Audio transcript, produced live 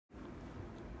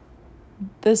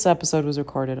This episode was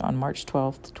recorded on March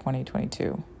 12th,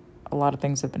 2022. A lot of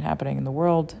things have been happening in the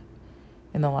world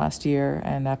in the last year,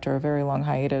 and after a very long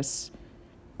hiatus,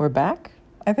 we're back,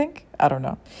 I think? I don't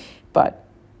know. But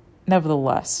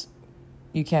nevertheless,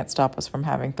 you can't stop us from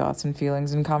having thoughts and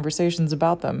feelings and conversations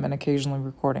about them and occasionally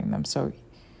recording them. So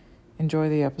enjoy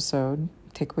the episode,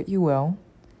 take what you will,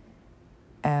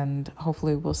 and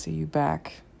hopefully we'll see you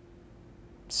back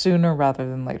sooner rather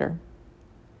than later.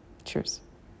 Cheers.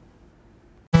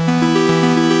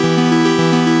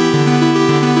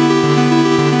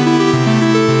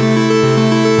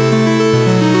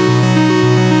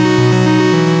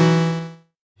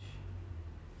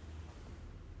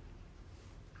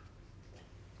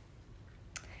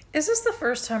 Is this the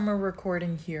first time we're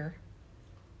recording here?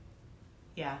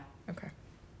 Yeah. Okay.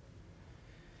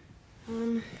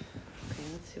 Okay,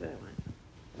 let's see what I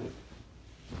want.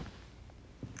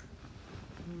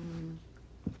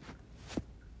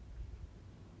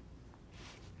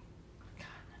 God,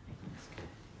 nothing looks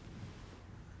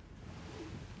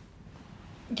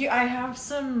good. Yeah, I have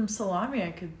some salami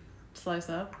I could slice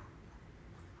up.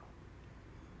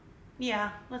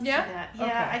 Yeah, let's Yeah? do that.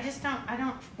 Yeah,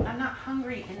 Okay. I'm not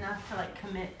hungry enough to like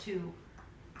commit to.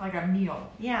 Like a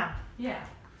meal. Yeah. Yeah.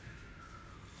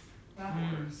 That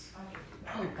Mm. works.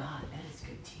 Oh God, that is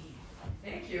good tea.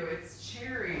 Thank you. It's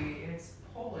cherry. It's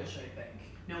Polish, I think.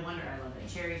 No wonder I love it.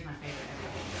 Cherry's my favorite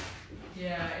everything.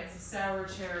 Yeah, it's a sour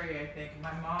cherry, I think.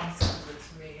 My mom sends it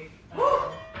to me.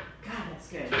 God, that's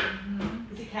good.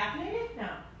 Mhm. Is it caffeinated? No.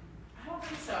 I don't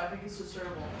think so. I think it's just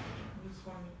herbal. This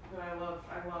one that I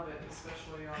love it,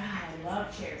 especially on. God, I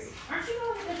love cherries. Aren't you the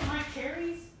one that doesn't like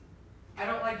cherries? I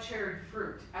don't like cherry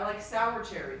fruit. I like sour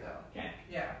cherry though. Okay.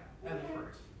 Yeah, and Okay.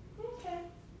 fruit. Okay.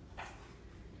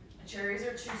 Cherries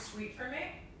are too sweet for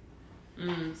me.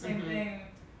 Mm-hmm. Same thing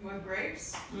with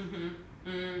grapes.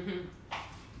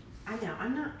 I know.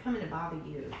 I'm not coming to bother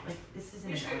you. Like this isn't.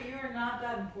 You are not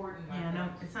that important. my Yeah, no,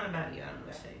 friend. it's not about you. I don't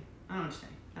understand. I don't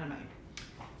understand. Not about you.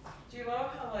 Do you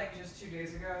love how like just 2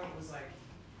 days ago it was like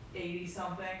 80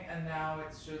 something and now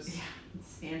it's just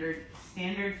Standard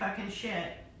fucking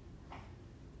shit.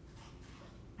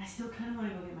 I still kind of want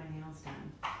to go get my nails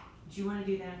done. Do you want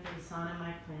to do that after the sauna?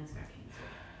 My plans got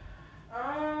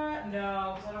canceled.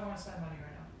 no, because I don't want to spend money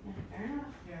right now. Yeah, fair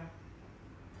enough.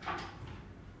 Yeah.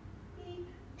 Beep.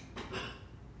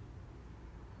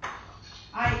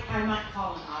 I might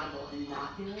call an audible and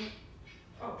not do it.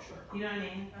 Oh, sure. You know what I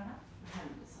mean? Uh-huh. I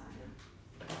haven't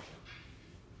decided.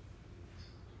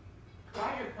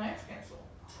 Why are your plans canceled?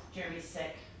 Jeremy's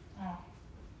sick. Oh.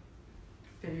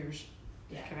 Figures.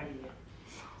 Yeah, idiot.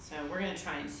 So we're gonna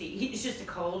try and see. It's just a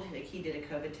cold. Like he did a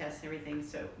COVID test and everything.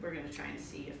 So we're gonna try and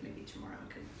see if maybe tomorrow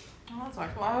I could. Oh, that's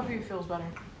like. Well, I hope he feels better.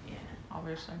 Yeah.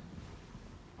 Obviously.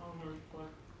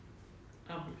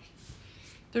 Oh.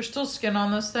 There's still skin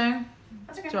on this thing.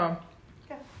 That's okay. So.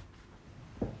 Okay.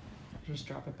 Just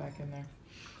drop it back in there.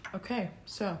 Okay,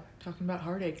 so talking about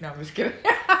heartache. No, I'm just kidding.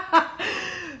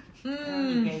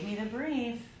 You gave me the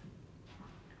brief.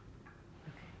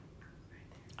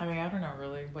 I mean, I don't know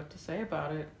really what to say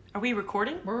about it. Are we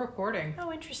recording? We're recording.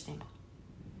 Oh, interesting.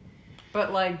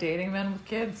 But like dating men with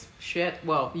kids? Shit.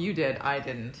 Well, you did. I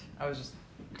didn't. I was just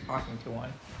talking to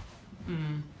one.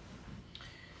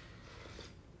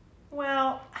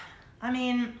 Well, I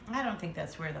mean, I don't think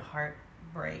that's where the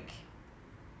heartbreak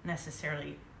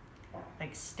necessarily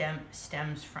like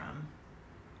stems from.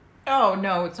 Oh,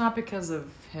 no, it's not because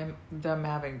of them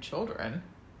having children.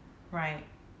 Right.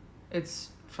 It's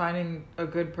finding a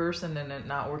good person and it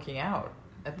not working out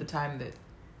at the time that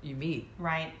you meet.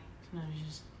 Right. No, it's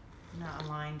just not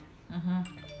aligned.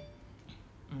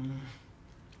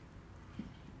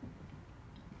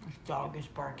 This dog is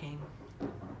barking.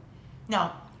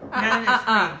 No. None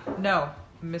of this. No,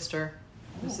 mister.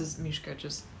 This is Mishka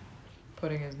just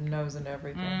putting his nose into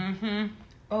everything. Mm-hmm.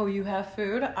 Oh, you have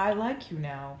food? I like you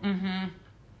now. Mm-hmm.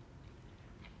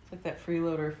 It's like that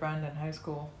freeloader friend in high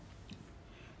school.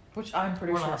 Which I'm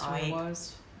pretty Or sure last I week.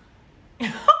 was.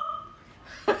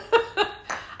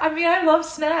 I mean, I love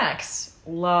snacks.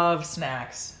 Love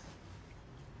snacks.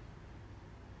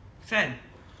 Good.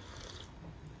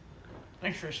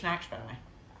 Thanks for the snacks, by the way.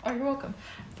 Oh, you're welcome.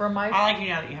 For my... I like you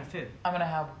now that you have food. I'm going to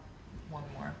have one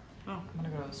more. Oh. I'm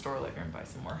going to go to the store later and buy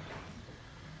some more.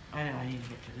 I know, I need to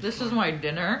get to This is my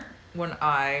dinner when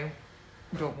I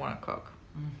don't want to cook.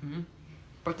 Mm-hmm.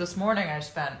 But this morning I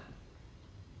spent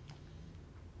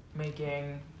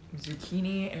making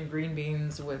zucchini and green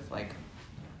beans with like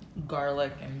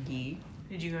garlic and ghee.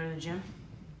 Did you go to the gym?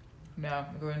 No,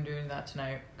 I'm going to do that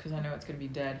tonight because I know it's going to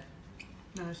be dead.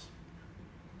 Nice.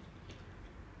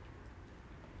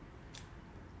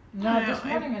 No, this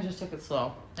morning I just took it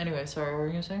slow. Anyway, sorry, what were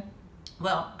you going to say?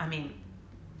 Well, I mean,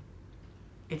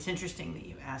 it's interesting that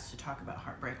you asked to talk about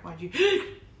heartbreak. Why'd you...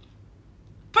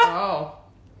 Oh.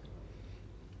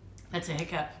 That's a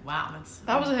hiccup. Wow,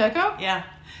 that was a hiccup? Yeah.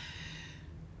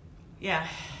 Yeah.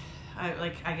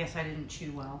 I guess I didn't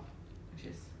chew well. Which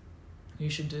is... You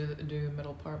should do the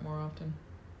middle part more often.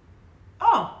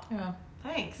 Oh. Yeah.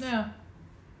 Thanks. Yeah.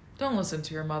 Don't listen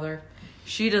to your mother.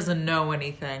 She doesn't know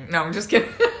anything. No, I'm just kidding.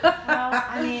 Well,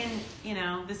 I mean, you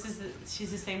know,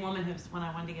 she's the same woman who's, when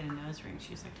I wanted to get a nose ring,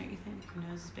 she was like, don't you think your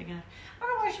nose is big enough? I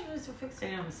don't know why she was so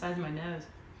fixated on the size of my nose.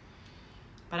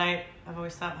 But I've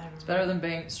always thought it's better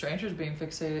than strangers being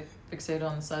fixated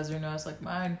on the size of your nose like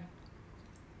mine.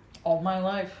 All my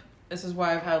life. This is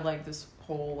why I've had like this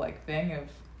whole like thing of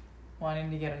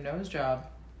wanting to get a nose job.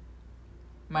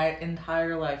 My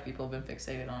entire life people have been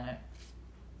fixated on it.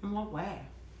 In what way?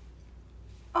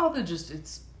 Oh,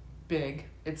 it's big.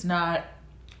 It's not...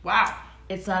 Wow.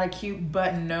 It's not a cute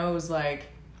button nose like,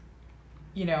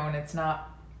 you know, and it's not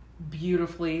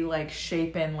beautifully like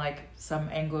shapen like some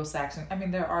Anglo-Saxon. I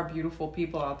mean, there are beautiful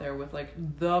people out there with like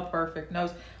the perfect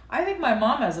nose. I think my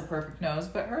mom has a perfect nose,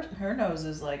 but her nose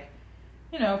is like,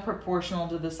 you know, proportional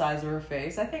to the size of her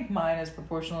face. I think mine is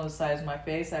proportional to the size of my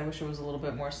face. I wish it was a little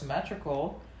bit more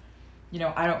symmetrical. You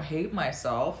know, I don't hate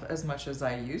myself as much as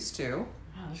I used to.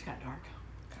 Oh, this got dark.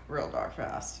 Got real dark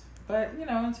fast. But, you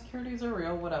know, insecurities are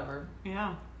real, whatever.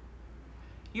 Yeah.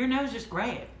 Your nose is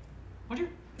great.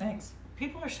 Thanks.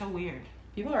 People are so weird.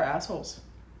 People are assholes.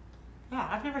 Yeah,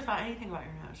 I've never thought anything about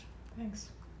your nose. Thanks.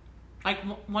 Like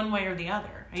one way or the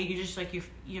other. You just like you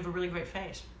have a really great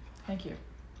face. Thank you.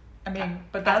 I mean,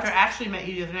 but that's... After Ashley met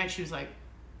you the other night, she was like,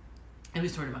 it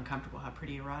was sort of uncomfortable how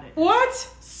pretty you wrought it. What?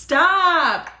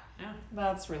 Stop! Yeah.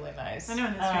 That's really nice. I know,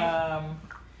 that's right.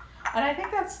 And I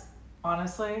think that's,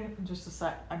 honestly,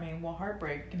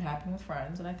 heartbreak can happen with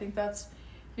friends, and I think that's,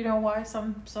 you know, why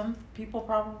some people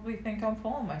probably think I'm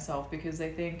full of myself, because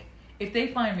they think if they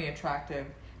find me attractive,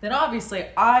 then obviously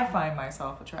I find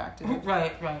myself attractive.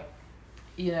 Right.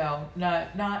 You know,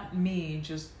 not me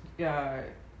just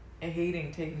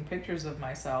hating taking pictures of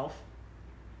myself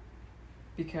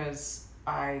because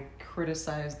I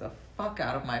criticize the fuck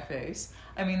out of my face.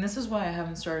 I mean, this is why I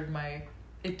haven't started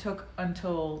it took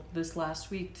until this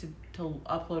last week to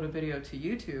upload a video to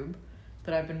YouTube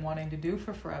that I've been wanting to do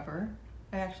for forever.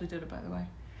 I actually did it, by the way.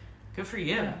 Good for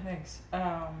you. Yeah, thanks.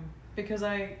 Because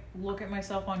I look at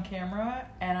myself on camera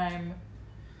and I'm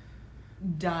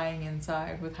dying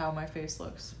inside with how my face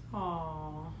looks.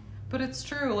 Aww. But it's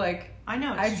true, like... I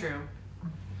know it's true.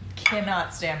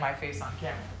 Cannot stand my face on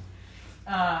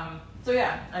camera. So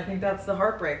yeah, I think that's the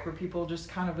heartbreak, where people just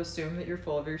kind of assume that you're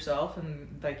full of yourself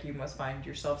and like you must find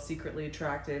yourself secretly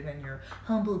attractive and you're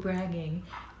humble bragging.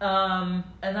 And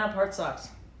that part sucks,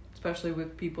 especially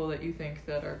with people that you think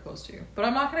that are close to you. But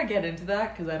I'm not going to get into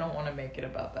that because I don't want to make it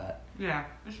about that. Yeah,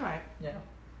 that's right. Yeah.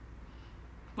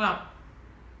 Well,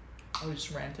 I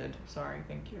just ranted. Sorry,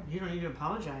 thank you. You don't need to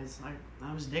apologize.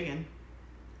 I was digging.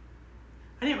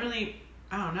 I didn't really,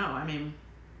 I don't know, I mean,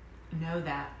 know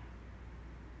that.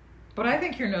 But I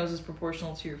think your nose is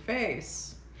proportional to your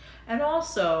face. And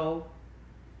also,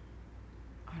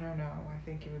 I don't know, I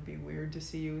think it would be weird to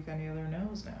see you with any other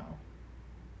nose now.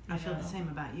 I feel the same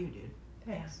about you, dude.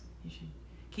 Thanks. Yeah, you should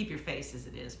keep your face as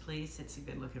it is, please. It's a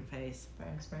good looking face.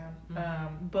 Thanks, man.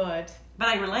 Mm-hmm. But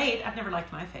I relate. I've never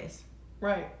liked my face.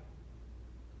 Right.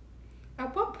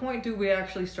 At what point do we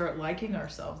actually start liking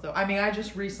ourselves, though? I mean, I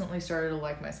just recently started to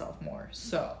like myself more,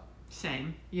 so.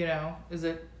 Same. You know, is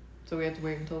it... So we have to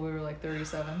wait until we were like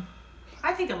 37?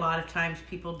 I think a lot of times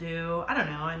people do. I don't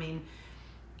know. I mean,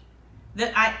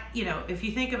 if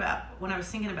you think about, when I was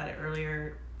thinking about it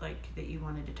earlier, like that you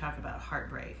wanted to talk about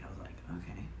heartbreak, I was like,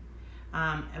 okay.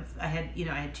 I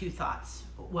had two thoughts.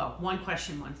 Well, one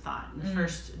question, one thought. And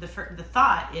the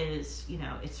thought is, you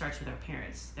know, it starts with our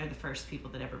parents. They're the first people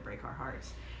that ever break our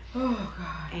hearts. Oh,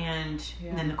 God. And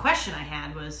then the question I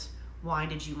had was, why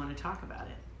did you want to talk about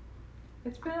it?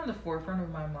 It's been on the forefront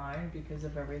of my mind because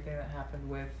of everything that happened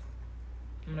with,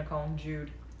 I'm going to call him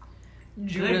Jude.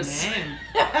 Judas. Good name.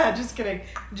 Just kidding.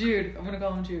 Jude. I'm going to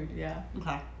call him Jude, yeah.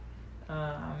 Okay.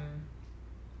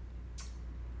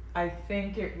 I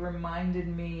think it reminded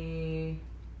me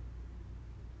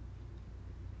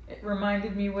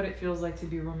what it feels like to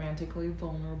be romantically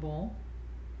vulnerable.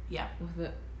 Yeah.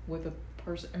 With a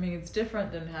person. I mean, it's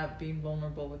different than being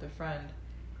vulnerable with a friend.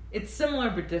 It's similar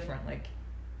but different. Like,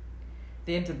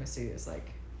 the intimacy is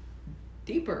like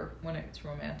deeper when it's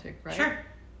romantic, right? Sure.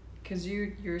 Because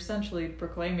you're essentially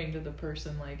proclaiming to the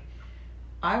person, like,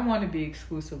 I want to be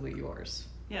exclusively yours.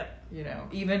 Yep. You know,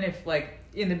 even if like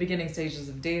in the beginning stages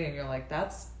of dating, you're like,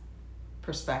 that's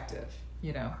perspective,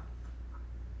 you know.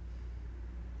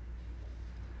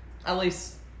 At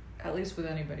least with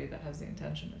anybody that has the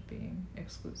intention of being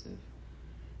exclusive.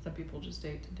 Some people just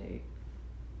date to date.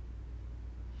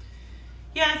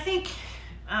 Yeah, I think.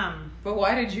 But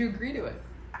why did you agree to it?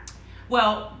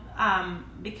 Well,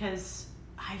 because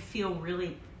I feel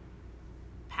really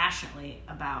passionately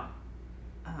about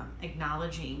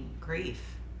acknowledging grief.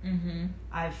 Mm-hmm.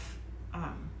 I've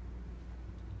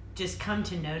just come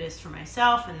to notice for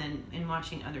myself, and then in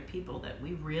watching other people, that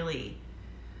we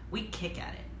kick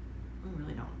at it. We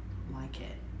really don't like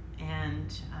it.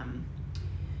 And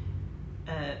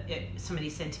somebody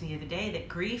said to me the other day that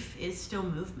grief is still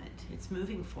movement. It's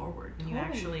moving forward. When you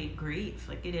actually grieve,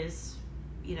 like it is,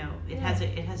 you know, it has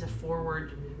a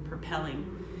forward propelling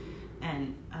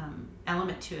and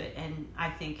element to it. And I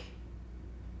think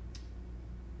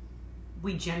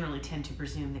we generally tend to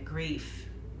presume that grief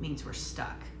means we're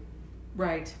stuck.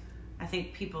 Right. I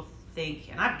think people think,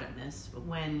 and I've done this, but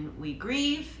when we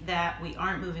grieve that we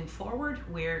aren't moving forward,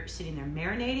 we're sitting there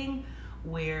marinating,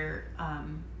 we're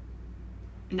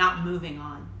not moving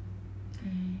on.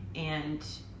 Mm-hmm. And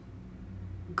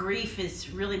grief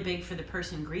is really big for the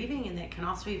person grieving, and that can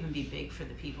also even be big for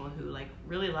the people who like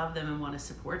really love them and want to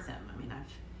support them. I mean,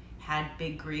 I've had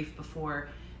big grief before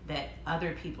that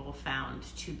other people found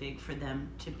too big for them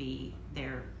to be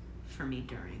there for me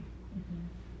during.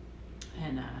 Mm-hmm.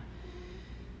 And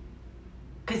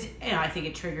because I think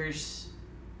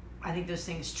I think those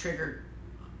things trigger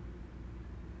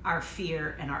our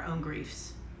fear and our own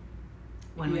griefs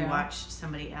when we watch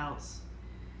somebody else.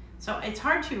 So it's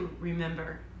hard to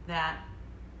remember that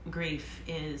grief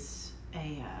is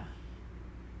a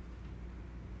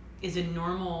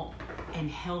normal and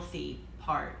healthy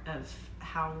part of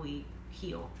how we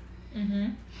heal. Mm-hmm.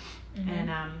 Mm-hmm.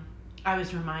 And I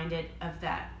was reminded of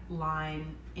that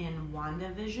line in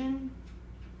WandaVision.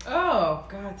 Oh,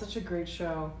 God, such a great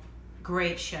show.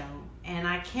 Great show. And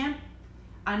I can't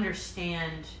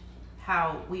understand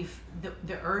how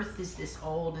the Earth is this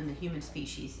old, and the human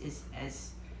species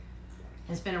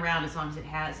has been around as long as it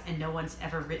has, and no one's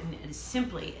ever written it as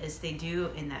simply as they do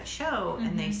in that show. Mm-hmm.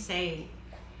 And they say,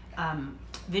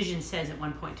 Vision says at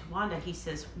one point to Wanda, he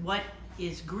says, "What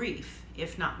is grief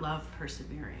if not love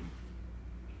persevering?"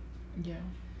 Yeah.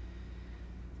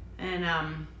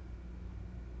 And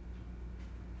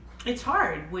it's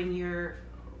hard when you're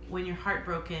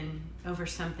heartbroken over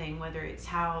something, whether it's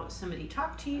how somebody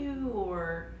talked to you,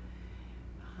 or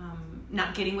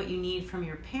not getting what you need from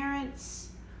your parents,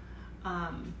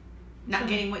 not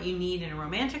getting what you need in a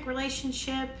romantic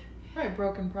relationship. Right,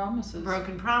 broken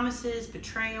promises,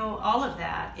 betrayal, all of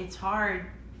that. It's hard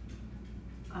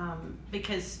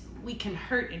because we can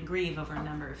hurt and grieve over a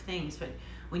number of things, but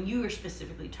when you are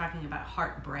specifically talking about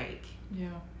heartbreak,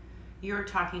 you're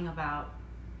talking about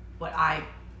what I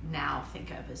now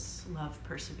think of as love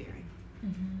persevering.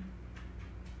 Mm-hmm.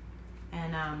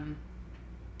 And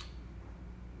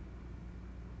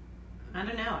I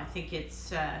don't know, I think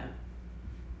it's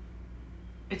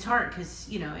hard because,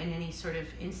 you know, in any sort of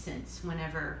instance,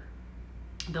 whenever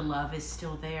the love is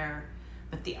still there,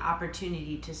 but the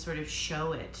opportunity to sort of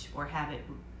show it or have it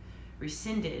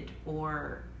rescinded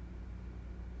or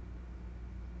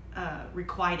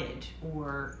requited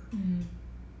or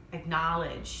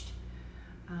acknowledged,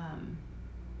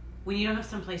 when you don't have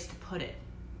some place to put it,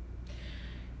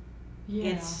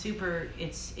 then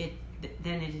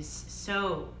it is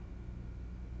so,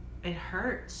 it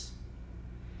hurts.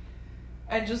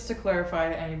 And just to clarify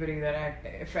to anybody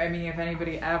if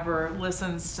anybody ever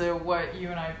listens to what you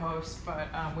and I post, but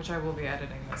which I will be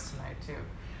editing this tonight too.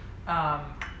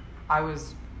 I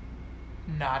was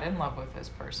not in love with this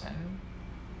person.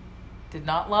 Did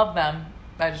not love them.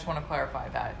 I just want to clarify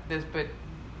that. But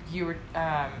you were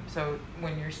so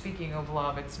when you're speaking of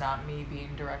love, it's not me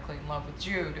being directly in love with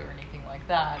Jude or anything like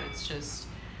that. It's just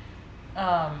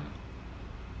the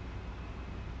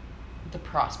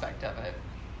prospect of it.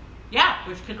 Yeah,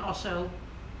 which can also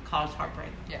cause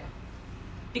heartbreak. Yeah.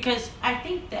 Because I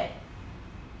think that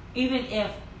even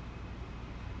if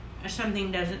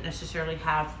something doesn't necessarily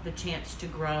have the chance to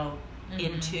grow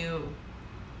into,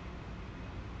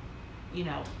 you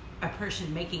know, a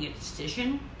person making a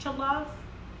decision to love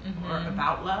or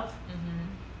about love,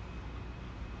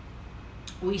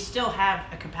 we still have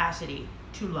a capacity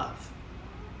to love.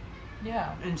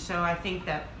 Yeah. And so I think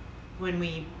that when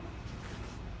we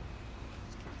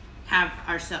have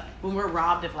ourselves, when we're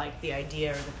robbed of like the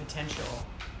idea or the potential,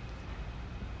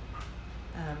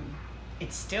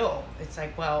 it's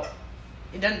like, well,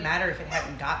 it doesn't matter if it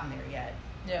hadn't gotten there yet.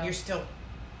 Yeah. You're still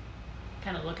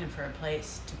kind of looking for a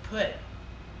place to put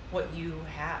what you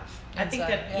have. I think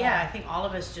Inside, that, yeah. I think all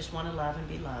of us just want to love and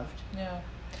be loved. Yeah.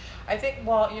 I think,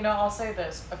 well, I'll say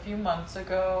this. A few months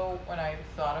ago, when I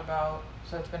thought about,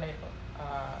 so it's been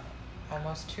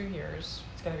almost 2 years.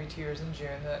 It's going to be 2 years in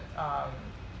June that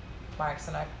my ex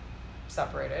and I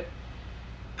separated.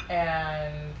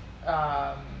 And,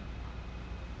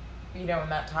 in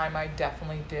that time, I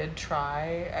definitely did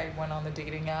try. I went on the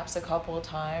dating apps a couple of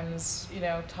times,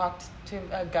 talked to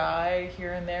a guy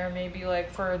here and there, maybe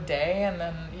like for a day, and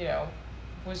then,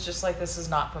 was just like, this is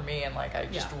not for me, and like I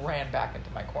just ran back into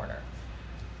my corner.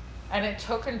 And it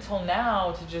took until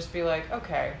now to just be like,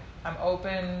 okay, I'm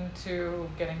open to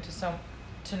getting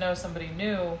to know somebody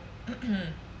new.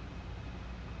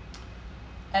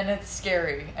 And it's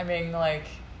scary. I mean, like,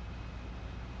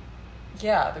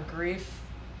 yeah, the grief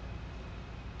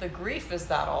is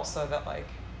that also, that like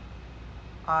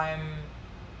I'm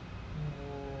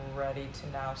ready to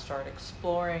now start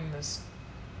exploring this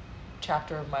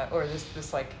chapter of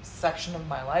this like section of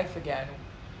my life again,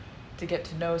 to get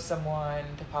to know someone,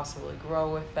 to possibly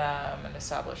grow with them and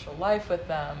establish a life with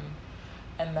them,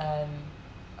 and then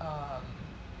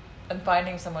and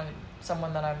finding someone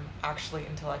that I'm actually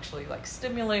intellectually like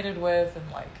stimulated with,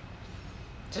 and like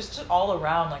just all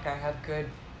around, like I have a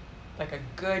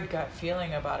good gut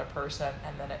feeling about a person,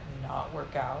 and then it not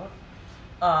work out.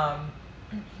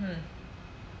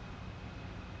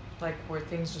 Like where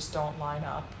things just don't line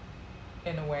up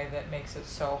in a way that makes it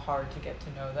so hard to get to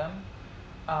know them.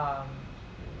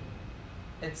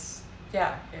 It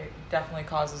definitely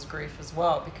causes grief as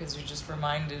well, because you're just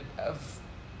reminded of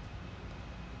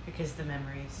Because the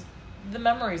memories,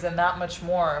 and that much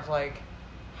more of like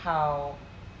how,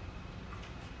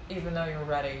 even though you're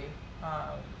ready,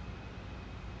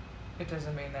 it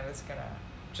doesn't mean that it's gonna,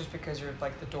 just because you're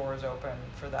like the door is open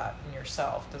for that in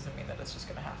yourself, doesn't mean that it's just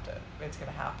gonna happen.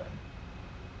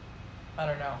 I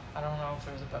don't know if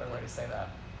there's a better way to say that.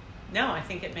 No, I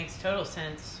think it makes total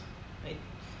sense.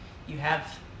 You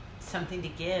have something to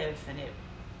give, and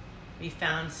you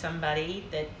found somebody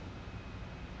that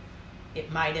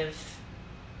it might have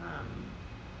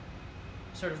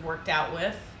sort of worked out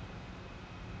with,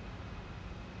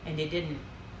 and it didn't.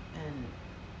 And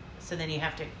so then you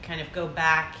have to kind of go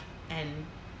back and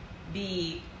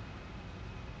be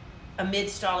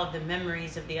amidst all of the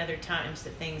memories of the other times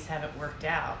that things haven't worked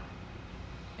out.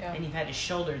 Yeah. And you've had to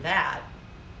shoulder that.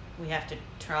 We have to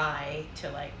try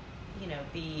to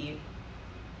be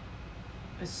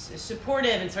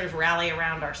supportive and sort of rally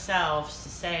around ourselves to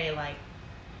say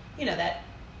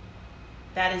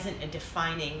that isn't a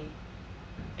defining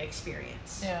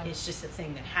experience. Yeah. It's just a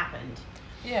thing that happened.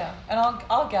 Yeah, and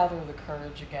I'll gather the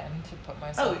courage again to put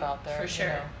myself out there. For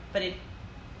sure. But it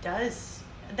does.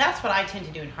 That's what I tend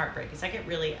to do in heartbreak. Is I'm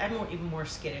even more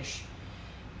skittish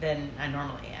than I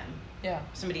normally am. Yeah.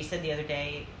 Somebody said the other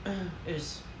day, it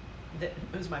was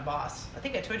my boss. I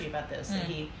think I told you about this. That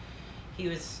he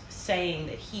was saying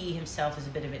that he himself is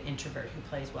a bit of an introvert who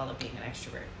plays well at being an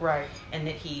extrovert. Right. And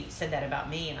that he said that about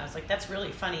me, and I was like, that's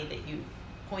really funny that you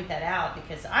point that out,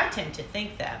 because I tend to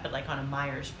think that, but like on a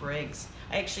Myers-Briggs,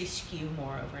 I actually skew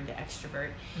more over into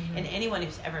extrovert. Mm-hmm. And anyone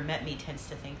who's ever met me tends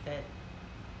to think that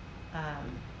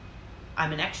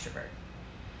I'm an extrovert.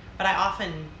 But I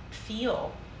often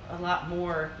feel a lot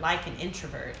more like an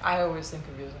introvert. I always think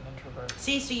of you as an introvert.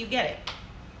 See, so you get it.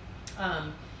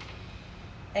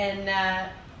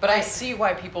 But I see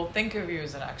why people think of you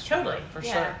as an extrovert. Totally, for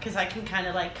sure. Because I can kind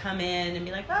of like come in and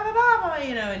be like, blah, blah, blah, blah,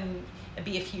 and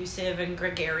be effusive and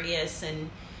gregarious and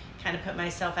kind of put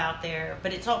myself out there.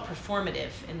 But it's all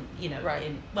performative, and right.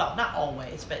 Not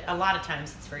always, but a lot of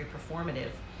times it's very performative.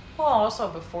 Well, also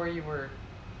before you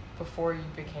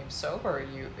became sober,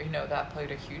 you that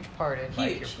played a huge part in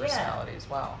like your personality as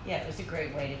well. Yeah, it was a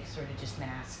great way to sort of just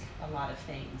mask a lot of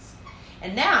things.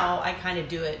 And now I kind of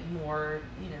do it more,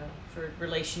 for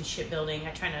relationship building.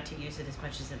 I try not to use it as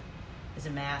much as a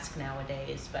mask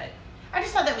nowadays, but I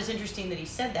just thought that was interesting that he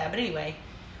said that. But anyway,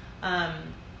 as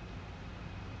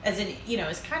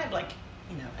kind of like,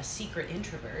 a secret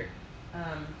introvert,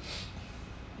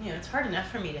 it's hard enough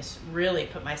for me to really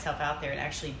put myself out there and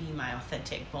actually be my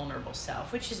authentic, vulnerable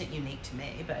self, which isn't unique to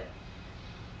me. But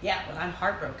yeah, when I'm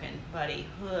heartbroken, buddy,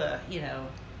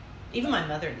 even my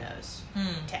mother knows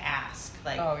to ask,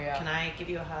 like, can I give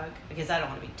you a hug? Because I don't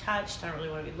want to be touched. I don't really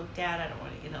want to be looked at. I don't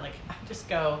want to,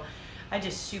 I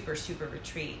just super, super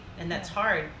retreat. And that's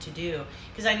hard to do,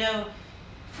 because I know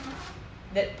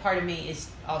that part of me is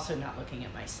also not looking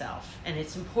at myself. And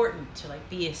it's important to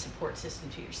be a support system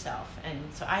to yourself. And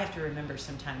so I have to remember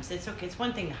sometimes it's okay. It's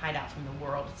one thing to hide out from the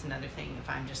world. It's another thing if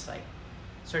I'm just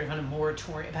sort of on a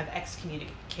moratorium, if I've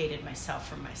excommunicated myself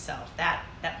from myself, that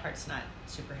part's not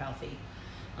super healthy.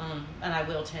 And I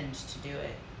will tend to do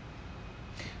it.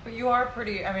 But you are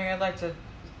pretty, I mean, I'd like to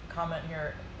comment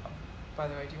here. By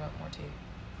the way, do you want more tea?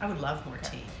 I would love more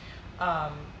tea.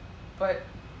 But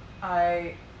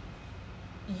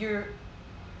you're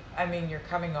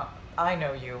coming up, I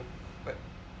know you but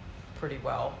pretty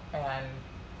well, and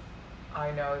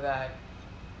I know that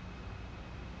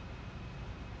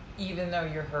even though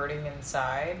you're hurting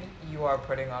inside, you are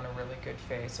putting on a really good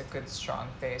face, a good strong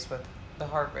face with the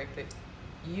heartbreak that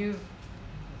you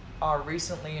are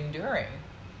recently enduring.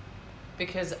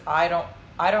 Because I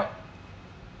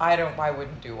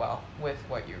wouldn't do well with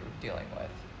what you're dealing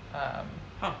with.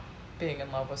 Being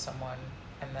in love with someone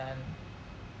and then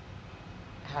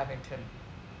having to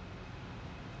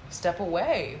step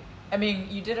away. I mean,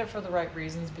 you did it for the right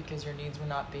reasons because your needs were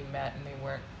not being met and they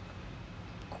weren't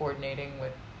coordinating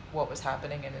with what was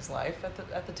happening in his life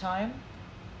at the time.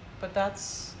 But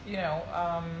that's,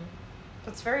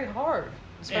 that's very hard.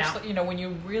 Especially, when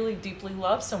you really deeply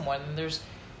love someone and there's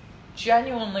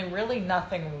genuinely really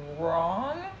nothing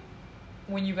wrong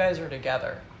when you guys are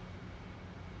together.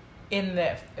 In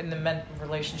the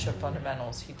relationship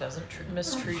fundamentals, he doesn't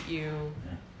mistreat you.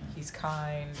 He's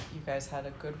kind. You guys had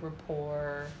a good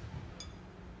rapport,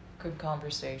 good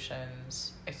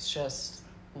conversations. It's just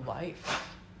life.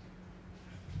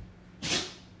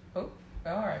 Oh,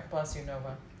 all right. Bless you,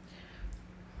 Nova.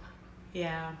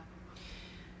 Yeah.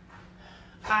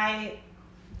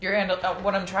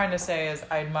 What I'm trying to say is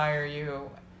I admire you,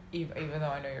 even though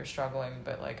I know you're struggling,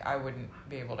 but like I wouldn't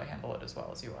be able to handle it as well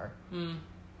as you are.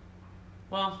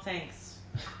 Well, thanks.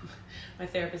 My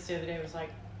therapist the other day was like,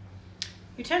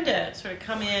 you tend to sort of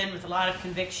come in with a lot of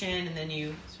conviction and then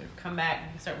you sort of come back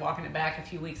and start walking it back a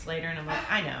few weeks later. And I'm like,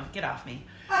 I know, get off me.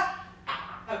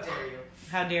 How dare you?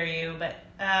 How dare you? But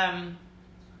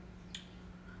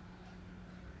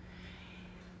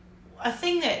a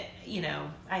thing that,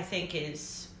 I think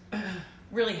is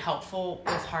really helpful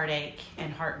with heartache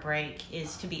and heartbreak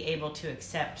is to be able to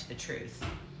accept the truth.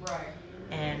 Right.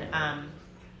 And,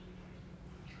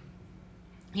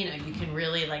 you can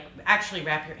really actually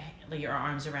wrap your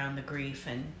arms around the grief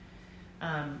and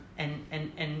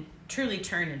truly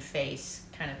turn and face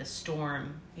kind of the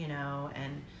storm,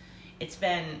 and it's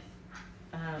been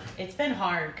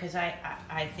hard because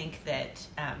I think that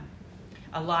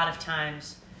a lot of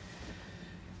times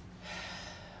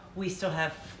we still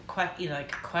have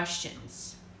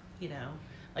questions, if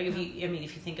you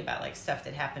think about stuff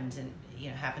that happens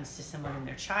happens to someone in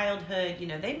their childhood,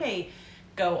 they may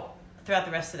go throughout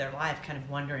the rest of their life kind of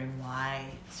wondering why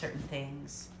certain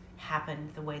things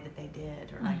happened the way that they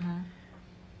did, or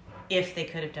if they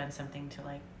could have done something to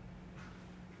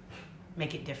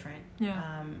make it different.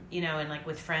 Yeah. And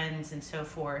with friends and so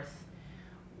forth,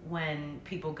 when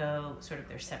people go sort of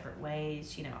their separate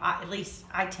ways, at least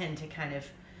I tend to kind of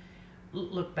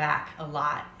look back a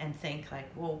lot and think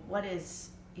well, what is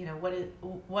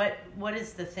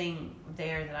the thing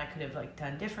there that I could have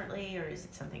done differently, or is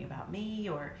it something about me,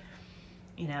 or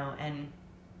and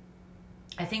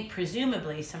I think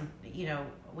presumably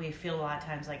we feel a lot of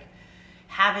times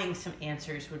having some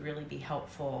answers would really be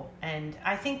helpful. And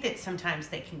I think that sometimes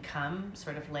they can come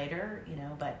sort of later,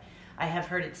 but I have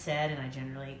heard it said, and I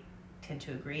generally tend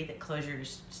to agree, that closure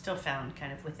is still found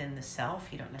kind of within the self.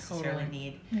 You don't necessarily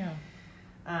need... Yeah.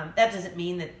 That doesn't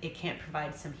mean that it can't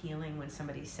provide some healing when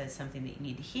somebody says something that you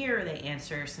need to hear, or they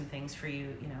answer some things for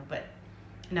you, but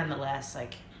nonetheless,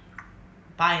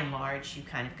 by and large, you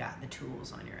kind of got the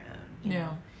tools on your own. You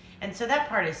know? And so that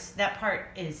part is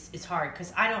hard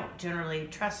because I don't generally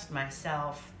trust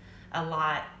myself a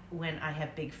lot when I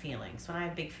have big feelings. When I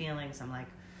have big feelings, I'm like,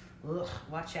 ugh,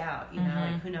 watch out.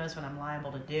 Who knows what I'm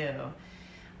liable to do.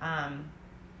 I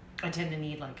tend to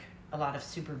need a lot of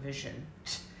supervision.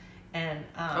 And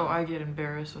I get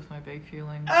embarrassed with my big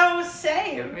feelings. Oh,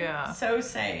 same. Yeah. So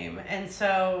same. And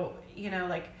so,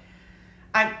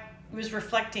 I was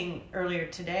reflecting earlier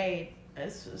today. I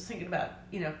was thinking about,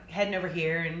 heading over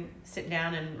here and sitting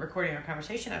down and recording our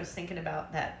conversation. I was thinking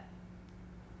about that,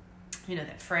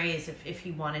 that phrase, if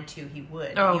he wanted to, he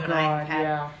would. Oh, you God, and I have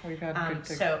yeah. We've had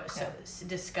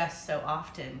discussed so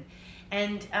often.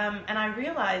 And I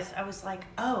realized, I was like,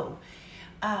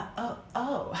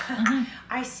 Mm-hmm.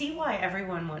 I see why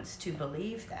everyone wants to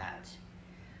believe that.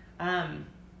 I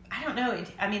don't know.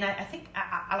 I think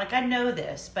I know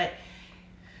this, but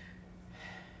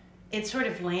it sort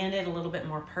of landed a little bit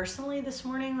more personally this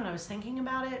morning when I was thinking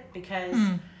about it, because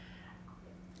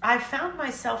I found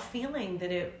myself feeling that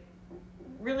it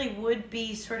really would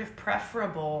be sort of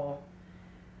preferable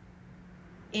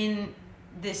in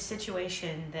this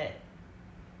situation that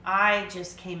I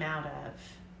just came out of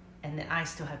and that I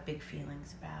still have big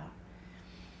feelings about,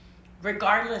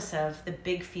 regardless of the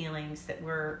big feelings that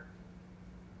were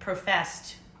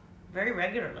professed very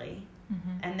regularly,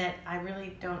 and that I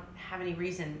really don't have any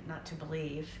reason not to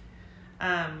believe,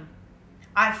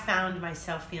 I found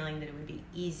myself feeling that it would be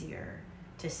easier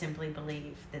to simply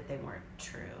believe that they weren't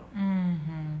true.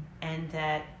 And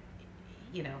that,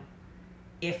 you know,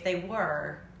 if they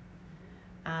were,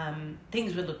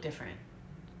 things would look different.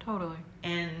 Totally.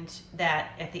 And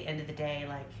that at the end of the day,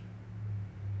 like,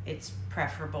 it's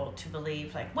preferable to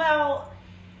believe, like, well,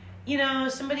 you know,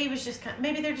 somebody was just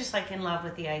maybe they're just like in love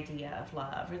with the idea of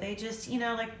love, or they just, you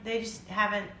know, like they just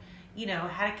haven't, you know,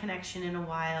 had a connection in a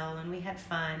while, and we had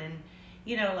fun, and,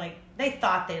 you know, like they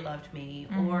thought they loved me,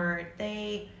 or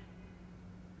they,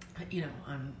 you know,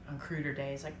 on cruder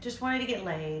days, like just wanted to get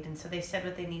laid, and so they said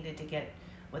what they needed to get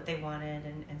what they wanted,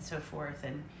 and so forth.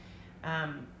 And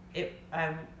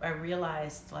I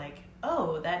realized, like,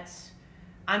 oh,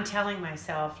 I'm telling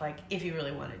myself, like, if he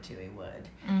really wanted to, he would.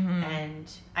 And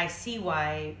I see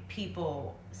why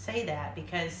people say that,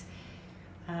 because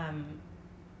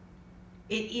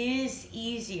it is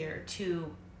easier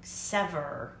to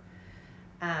sever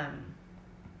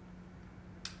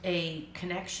a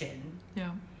connection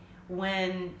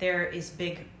when there is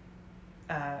big,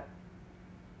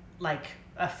 like,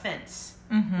 offense,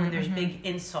 when there's big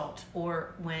insult,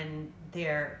 or when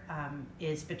there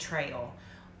is betrayal,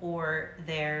 or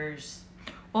there's...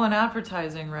 Well, in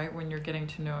advertising, right, when you're getting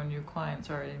to know a new client,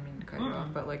 sorry, I didn't mean to cut you off,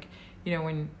 but, like, you know,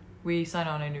 when we sign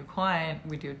on a new client,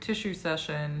 we do a tissue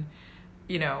session,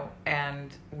 you know,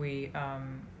 and we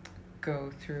go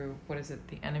through, what is it,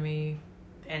 the enemy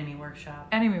workshop.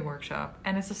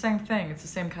 And it's the same thing. It's the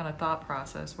same kind of thought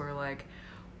process where, like,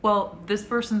 well, this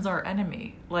person's our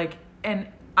enemy. Like, and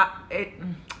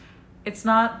it's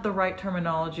not the right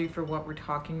terminology for what we're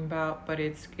talking about, but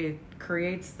it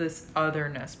creates this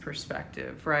otherness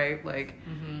perspective, right? Like,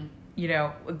 you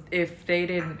know, if they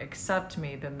didn't accept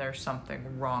me, then there's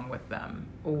something wrong with them,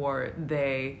 or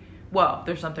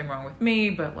there's something wrong with me,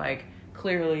 but, like,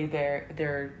 clearly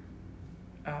they're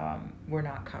we're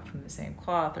not cut from the same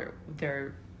cloth, or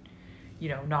they're, you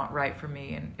know, not right for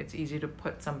me. And it's easy to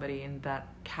put somebody in that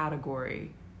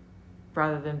category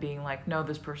rather than being like, no,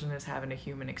 this person is having a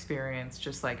human experience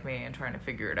just like me and trying to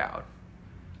figure it out.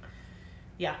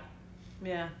 Yeah.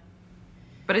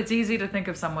 But it's easy to think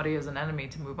of somebody as an enemy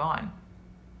to move on.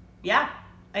 Yeah.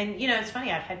 And, you know, it's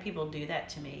funny, I've had people do that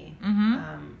to me.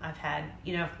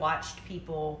 I've watched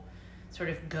people sort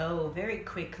of go very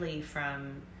quickly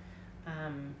from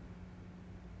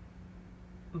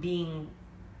being...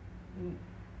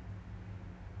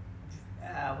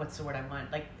 what's the word I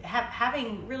want? Like,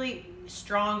 having really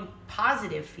strong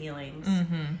positive feelings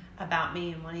about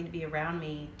me and wanting to be around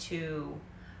me, to,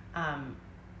 I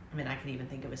mean, I could even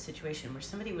think of a situation where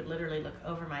somebody would literally look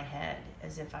over my head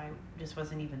as if I just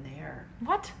wasn't even there.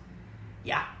 What?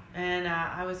 Yeah. And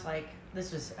I was like,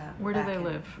 this was... where do they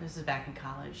live? This is back in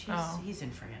college. He's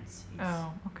in France.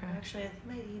 Okay. Actually,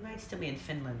 he might still be in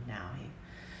Finland now. He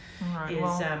right,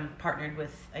 is partnered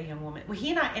with a young woman. Well, he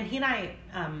and I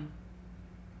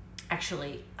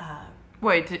actually...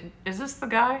 Wait, is this the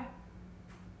guy?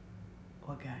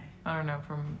 What guy? I don't know,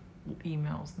 from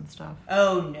emails and stuff.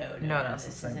 Oh, no. That's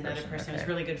This is another person I was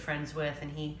really good friends with,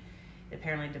 and he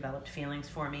apparently developed feelings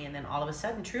for me, and then all of a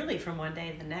sudden, truly from one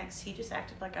day to the next, he just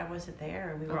acted like I wasn't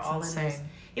there, and we were all in this...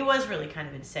 It was really kind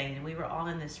of insane, and we were all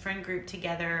in this friend group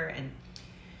together, and,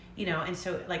 you know, and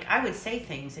so, like, I would say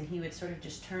things, and he would sort of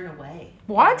just turn away.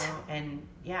 What? You know? And,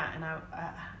 yeah, and I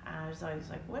was always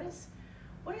like,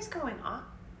 what is going on?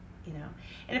 You know,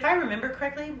 and if I remember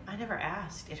correctly, I never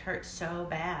asked. It hurt so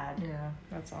bad. Yeah,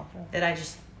 that's awful. That I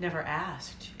just never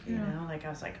asked. You know, like, I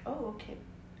was like, oh,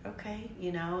 okay,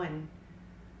 you know, and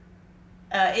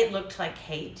it looked like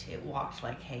hate. It walked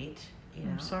like hate. You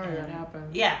know, I'm sorry that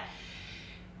happened. Yeah,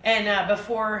 and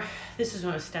before this is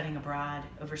when I was studying abroad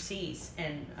overseas,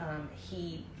 and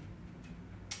he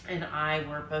and I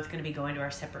were both going to be going to our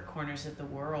separate corners of the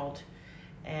world,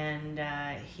 and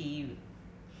he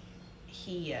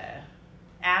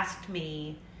asked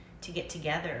me to get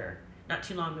together not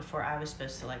too long before I was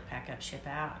supposed to, like, pack up, ship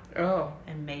out. Oh.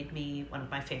 And made me one of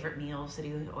my favorite meals that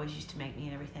he always used to make me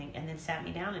and everything, and then sat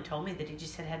me down and told me that he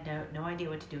just had no idea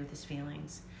what to do with his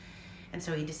feelings. And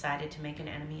so he decided to make an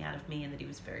enemy out of me, and that he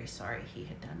was very sorry he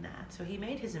had done that. So he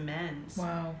made his amends.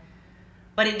 Wow.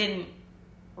 But it didn't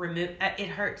remove... It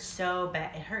hurt so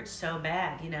bad. It hurt so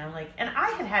bad, you know? Like, and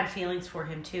I had feelings for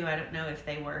him, too. I don't know if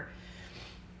they were...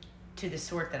 to the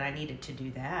sort that I needed to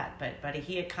do that. But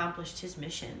he accomplished his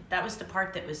mission. That was the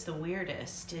part that was the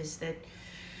weirdest, is that,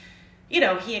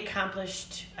 he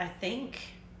accomplished, I think,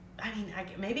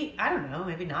 maybe, I don't know,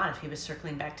 maybe not if he was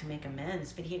circling back to make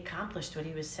amends, but he accomplished what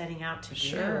he was setting out to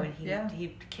do. And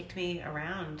he kicked me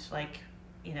around,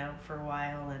 for a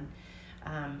while, and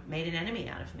made an enemy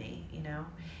out of me.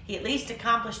 He at least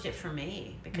accomplished it for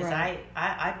me, because Right.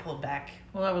 I pulled back.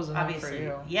 Well, that was enough obviously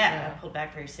for you. I pulled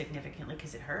back very significantly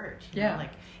because it hurt.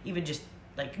 Even just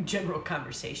general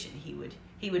conversation,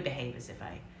 he would behave as if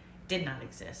I did not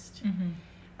exist.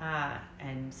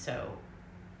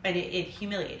 And it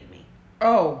humiliated me.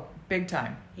 Oh, big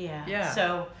time. Yeah.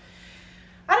 So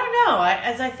I don't know.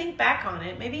 As I think back on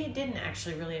it, maybe it didn't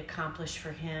actually really accomplish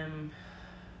for him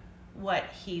what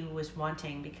he was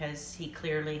wanting, because he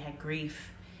clearly had grief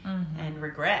and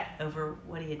regret over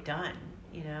what he had done,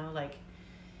 and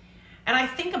I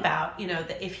think about,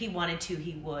 that if he wanted to,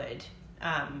 he would,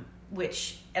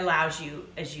 which allows you,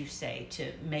 as you say,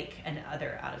 to make an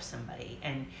other out of somebody.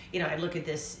 And, I look at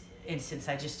this instance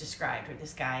I just described, where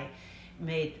this guy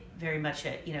made very much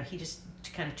he just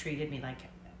kind of treated me like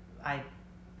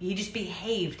he just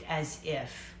behaved as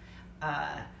if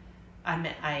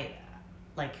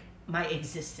my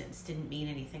existence didn't mean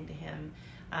anything to him.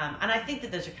 And I think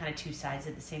that those are kind of two sides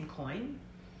of the same coin.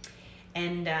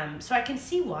 And so I can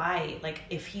see why,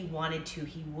 if he wanted to,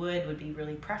 he would be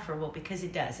really preferable, because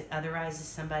it does. It otherizes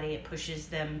somebody. It pushes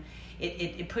them.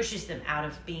 It pushes them out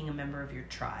of being a member of your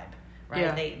tribe, right?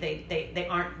 Yeah. They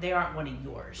aren't one of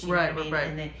yours. You know Right, what I mean?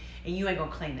 right. And you ain't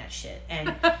gonna claim that shit.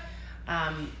 And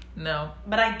No.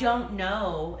 but I don't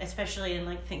know, especially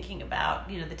in thinking about,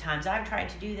 the times I've tried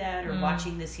to do that, or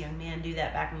watching this young man do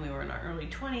that back when we were in our early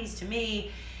 20s. To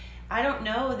me, I don't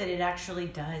know that it actually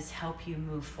does help you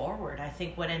move forward. I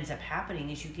think what ends up happening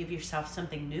is you give yourself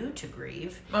something new to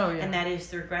grieve. Oh, yeah. And that is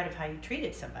the regret of how you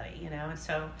treated somebody, and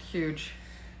so. Huge.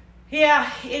 Yeah,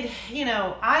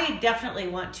 I definitely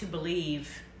want to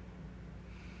believe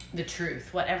the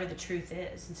truth, whatever the truth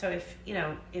is. And so if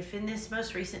in this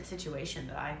most recent situation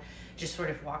that I just sort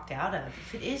of walked out of,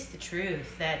 if it is the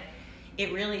truth that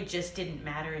it really just didn't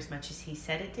matter as much as he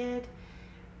said it did,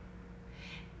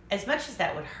 as much as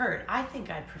that would hurt, I think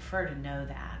I'd prefer to know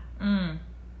that.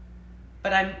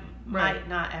 But I might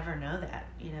not ever know that,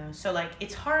 So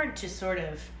it's hard to sort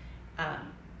of,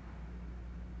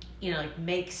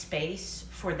 make space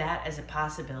for that as a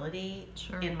possibility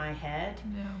in my head.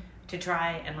 Yeah. To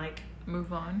try and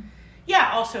move on.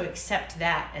 Yeah, also accept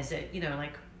that as a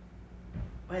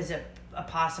as a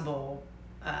possible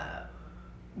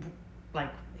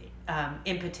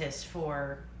impetus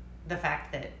for the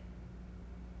fact that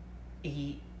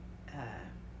he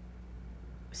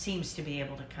seems to be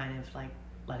able to kind of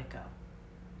let it go.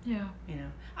 Yeah.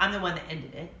 I'm the one that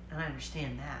ended it, and I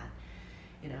understand that.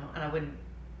 And I wouldn't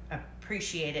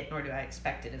appreciate it, nor do I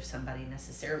expect it of somebody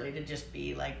necessarily, to just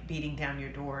be beating down your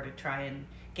door to try and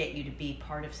get you to be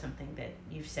part of something that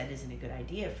you've said isn't a good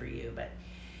idea for you. But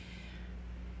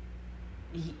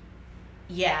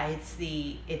yeah, it's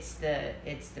the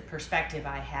perspective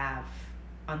I have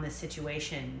on the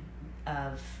situation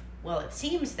of, well, it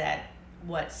seems that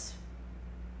what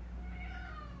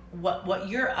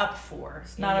you're up for.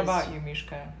 It's not about you,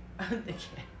 Mishka.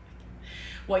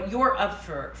 What you're up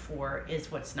for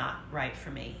is what's not right for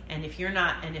me. And if you're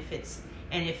not, and if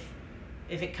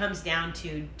it comes down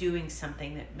to doing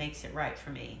something that makes it right for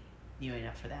me, you ain't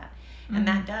up for that. And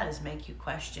that does make you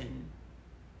question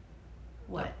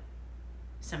what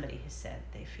somebody has said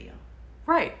they feel.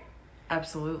 Right.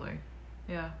 Absolutely.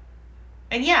 Yeah.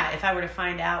 And yeah, if I were to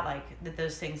find out that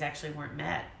those things actually weren't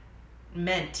meant,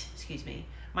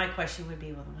 my question would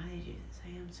be, well, then why did you say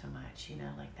him so much?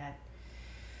 That.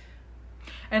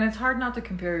 And it's hard not to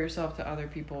compare yourself to other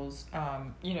people's,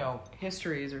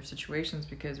 histories or situations,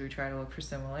 because we try to look for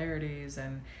similarities,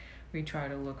 and we try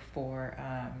to look for,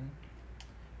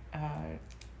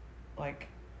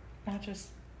 not just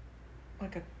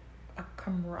a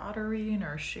camaraderie in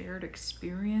our shared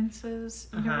experiences.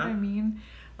 You know what I mean?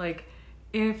 I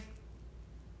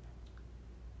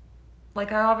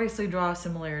obviously draw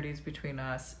similarities between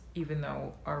us, even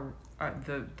though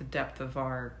the depth of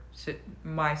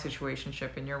my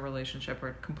situationship and your relationship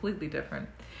are completely different.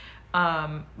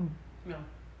 No.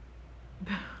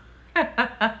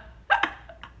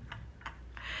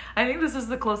 I think this is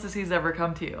the closest he's ever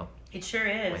come to you. It sure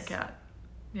is. My cat.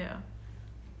 Yeah.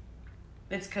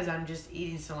 It's because I'm just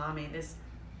eating salami. This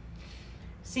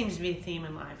seems to be a theme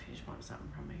in life. You just want something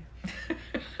from me.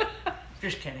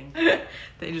 Just kidding.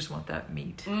 They just want that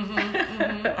meat.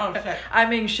 Oh, shit. I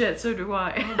mean, shit, so do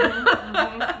I.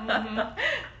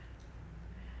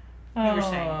 You were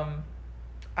saying.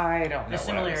 I don't know The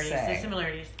similarities. what I was saying. The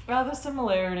similarities. Well, the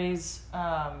similarities.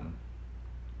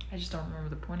 I just don't remember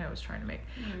the point I was trying to make.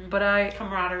 Mm-hmm. But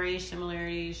camaraderie,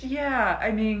 similarities. Yeah,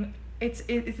 I mean, it's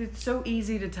so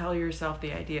easy to tell yourself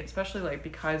the idea, especially like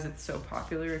because it's so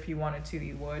popular. If you wanted to,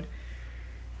 you would.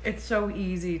 It's so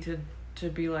easy to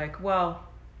be like, well,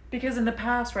 because in the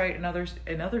past, right, in other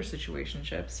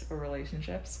situationships or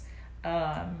relationships,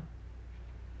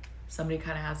 somebody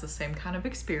kind of has the same kind of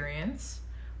experience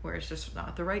where it's just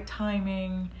not the right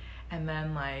timing, and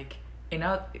then like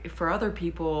for other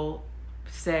people,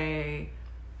 say,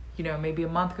 you know, maybe a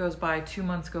month goes by, 2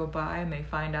 months go by, and they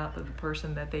find out that the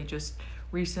person that they just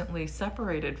recently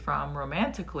separated from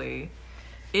romantically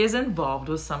is involved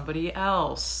with somebody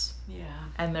else. Yeah.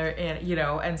 And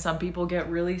and some people get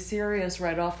really serious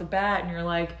right off the bat, and you're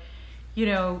like, you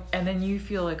know, and then you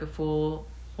feel like a fool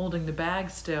holding the bag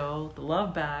still, the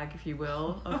love bag, if you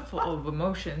will, full of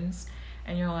emotions,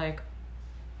 and you're like,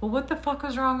 well, what the fuck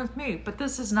is wrong with me? But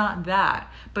this is not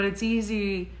that. But it's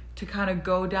easy to kind of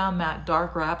go down that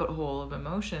dark rabbit hole of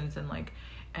emotions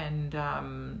and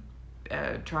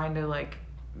trying to like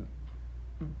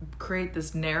create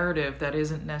this narrative that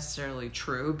isn't necessarily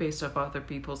true based off other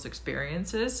people's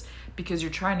experiences, because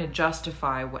you're trying to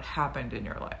justify what happened in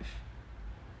your life.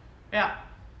 Yeah.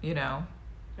 You know?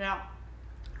 Yeah.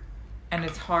 And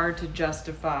it's hard to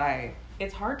justify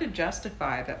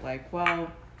that, like,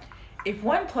 well, if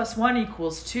 1 +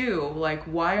 1 = 2, like,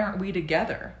 why aren't we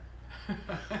together?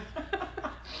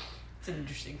 It's an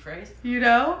interesting phrase. You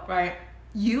know? Right.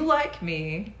 You like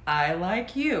me, I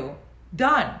like you.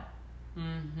 Done.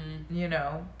 Mm-hmm. You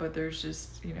know, but there's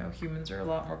just, you know, humans are a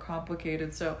lot more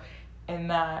complicated. So in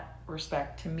that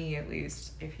respect, to me at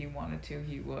least, if he wanted to,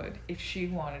 he would. If she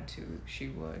wanted to, she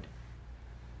would.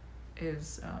 It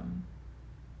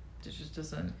just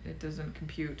doesn't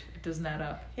compute. It doesn't add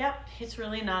up. Yep. It's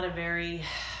really not a very,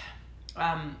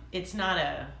 it's not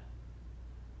a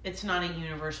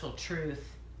universal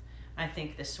truth. I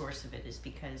think the source of it is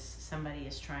because somebody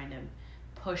is trying to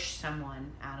push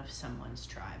someone out of someone's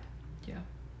tribe.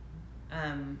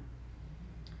 Yeah.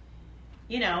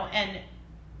 You know, and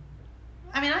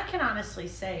I mean, I can honestly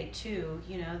say too,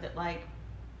 you know, that like,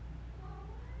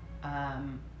 I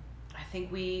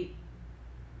think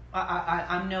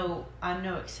I'm no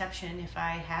exception if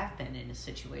I have been in a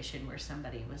situation where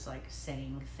somebody was like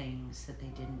saying things that they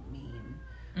didn't mean,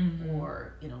 mm-hmm.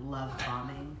 or, you know, love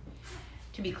bombing.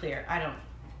 To be clear, I don't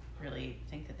really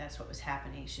think that that's what was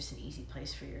happening. It's just an easy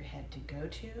place for your head to go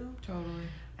to. Totally.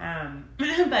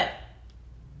 But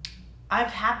I've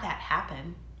had that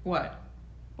happen. What?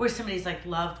 Where somebody's like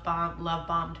love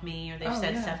bombed me, or they've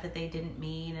said yeah. stuff that they didn't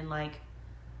mean, and like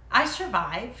I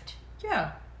survived.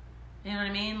 Yeah. You know what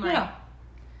I mean? Like, yeah.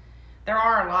 There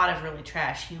are a lot of really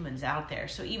trash humans out there.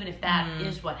 So even if that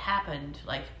is what happened,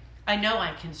 like, I know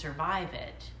I can survive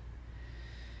it.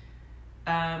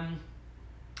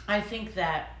 I think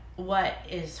that what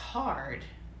is hard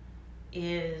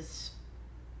is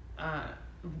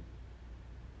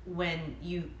when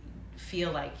you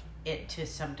feel like it to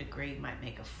some degree might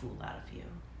make a fool out of you.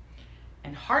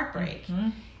 And heartbreak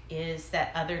is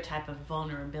that other type of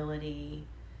vulnerability.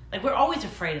 Like, we're always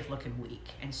afraid of looking weak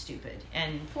and stupid.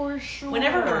 And for sure,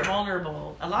 whenever we're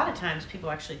vulnerable, a lot of times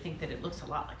people actually think that it looks a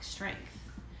lot like strength.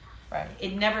 Right.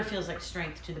 It never feels like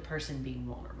strength to the person being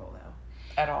vulnerable, though.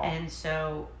 At all. And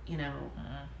so, you know,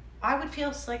 I would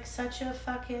feel like such a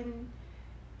fucking,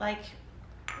 like,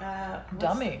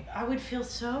 dummy. I would feel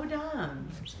so dumb.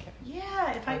 I'm just kidding.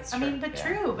 Yeah, if That's I true. mean, but Yeah.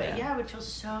 true. But Yeah. yeah, I would feel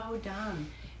so dumb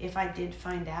if I did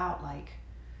find out, like,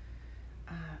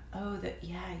 that,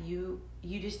 yeah, you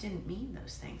just didn't mean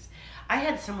those things. I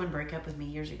had someone break up with me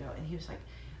years ago, and he was like,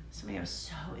 somebody I was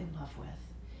so in love with,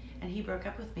 and he broke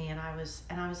up with me, and I was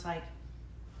like,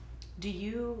 do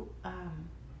you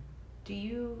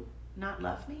not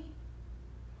love me?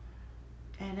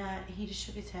 And he just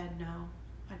shook his head. No,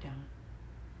 I don't.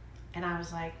 And I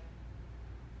was like,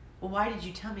 well, why did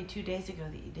you tell me 2 days ago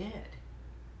that you did?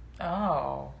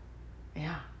 Oh.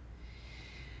 Yeah.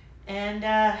 And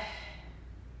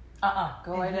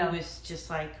go right down. He was just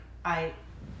like, I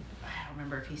don't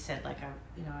remember if he said like,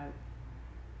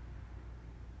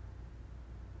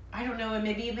 I don't know, and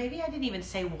maybe I didn't even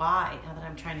say why. Now that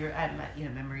I'm trying to,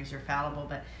 memories are fallible,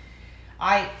 but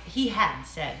he had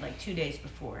said like 2 days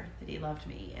before that he loved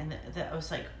me, and that I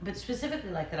was like, but specifically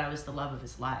like that I was the love of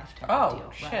his life type of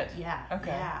deal. Shit. Right? Yeah.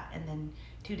 Okay. Yeah. And then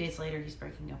 2 days later, he's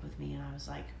breaking up with me, and I was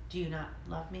like, do you not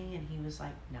love me? And he was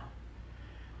like, no.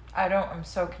 I'm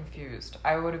so confused.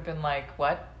 I would have been like,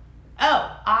 what?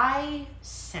 Oh, I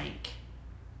sank.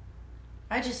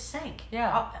 I just sank.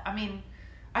 Yeah. I mean,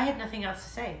 I had nothing else to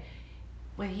say.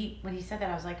 when he said that,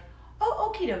 I was like,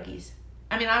 oh, okie dokies.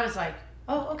 I mean, I was like,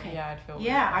 oh, okay. Yeah, I'd feel weird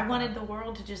Yeah, about I wanted that. the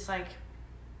world to just like,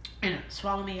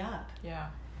 swallow me up. Yeah.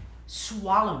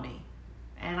 Swallow me.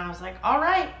 And I was like, all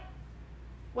right,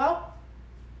 well,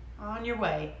 on your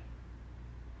way.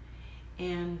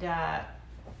 And I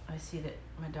see that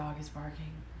my dog is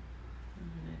barking. I'm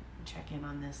going to check in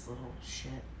on this little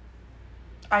shit.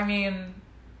 I mean,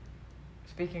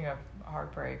 speaking of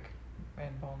heartbreak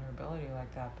and vulnerability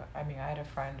like that, but I mean, I had a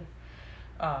friend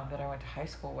that I went to high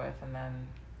school with, and then,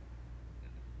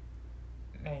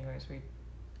 anyways,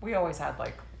 we always had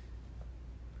like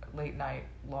late night,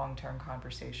 long-term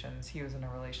conversations. He was in a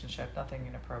relationship, nothing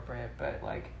inappropriate, but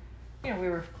like, you know, we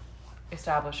were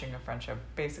establishing a friendship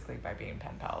basically by being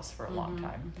pen pals for a long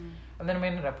time. Mm-hmm. And then we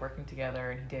ended up working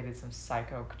together, and he dated some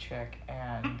psycho chick,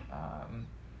 and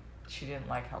she didn't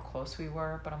like how close we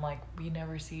were, but I'm like, we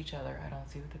never see each other. I don't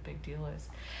see what the big deal is.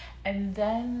 And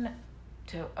then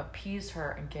to appease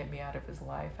her and get me out of his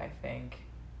life, I think,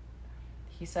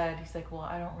 he's like, well,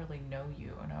 I don't really know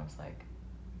you. And I was like,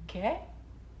 okay?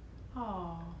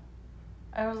 Oh.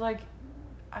 I was like,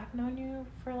 I've known you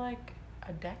for like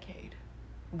a decade.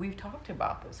 We've talked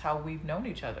about this, how we've known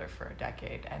each other for a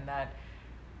decade, and that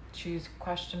she's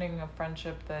questioning a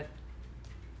friendship that,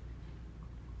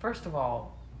 first of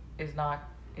all, is not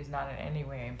in any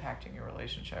way impacting your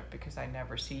relationship because I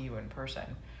never see you in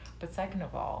person. But second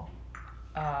of all,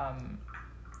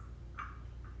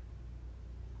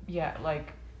 yeah,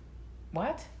 like,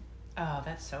 what? Oh,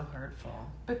 that's so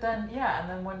hurtful. But then, yeah, and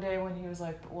then one day when he was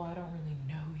like, well, I don't really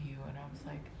know you, and I was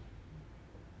like,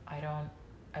 I don't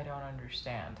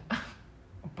understand.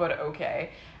 But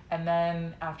okay. And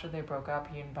then after they broke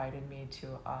up, he invited me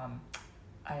to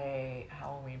a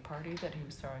Halloween party that he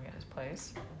was throwing at his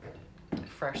place,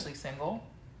 freshly single.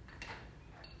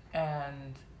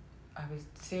 And I was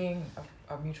seeing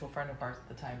a mutual friend of ours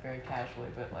at the time, very casually,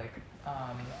 but like,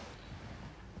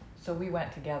 so we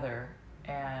went together,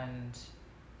 and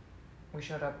we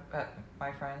showed up at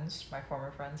my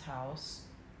former friend's house.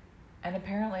 And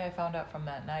apparently I found out from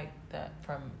that night that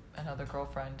from another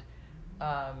girlfriend,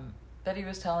 that he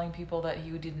was telling people that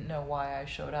he didn't know why I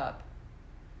showed up.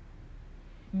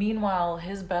 Meanwhile,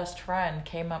 his best friend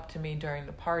came up to me during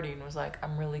the party and was like,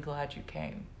 I'm really glad you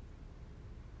came.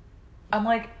 I'm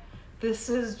like, this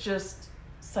is just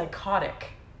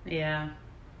psychotic. Yeah.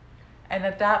 And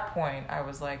at that point, I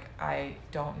was like, I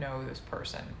don't know this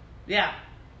person. Yeah.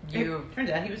 Turns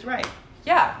out he was right.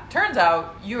 Yeah, turns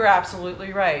out you're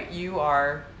absolutely right. You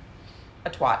are a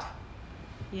twat.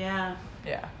 Yeah.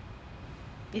 Yeah.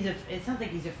 It sounds like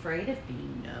he's afraid of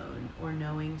being known or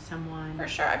knowing someone. For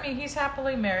sure. I mean, he's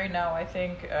happily married now, I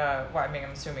think. Well, I mean,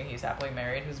 I'm assuming he's happily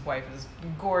married. His wife is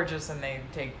gorgeous, and they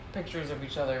take pictures of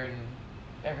each other, and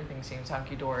everything seems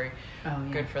hunky-dory. Oh,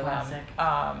 yeah. Good for classic.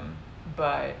 them.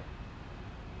 But,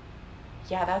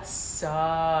 yeah, that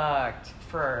sucked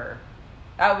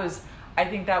I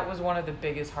think that was one of the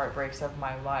biggest heartbreaks of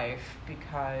my life,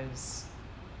 because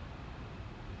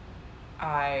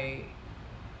I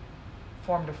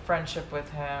formed a friendship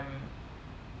with him,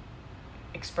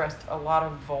 expressed a lot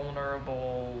of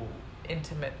vulnerable,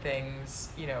 intimate things.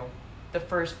 You know, the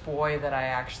first boy that I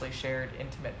actually shared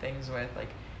intimate things with, like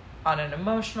on an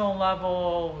emotional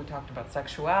level. We talked about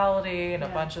sexuality and a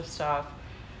bunch of stuff.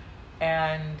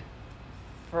 And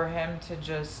for him to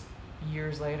just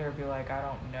years later be like, I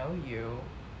don't know you,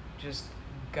 just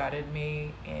gutted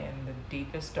me in the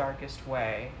deepest, darkest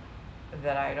way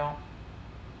that I don't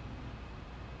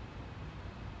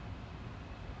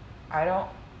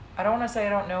want to say I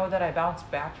don't know that I bounced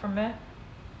back from it.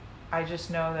 I just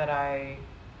know that I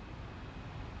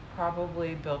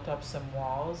probably built up some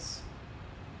walls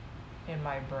in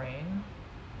my brain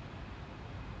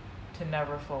to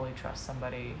never fully trust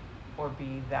somebody or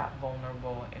be that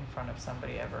vulnerable in front of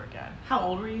somebody ever again. How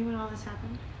old were you when all this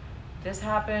happened? This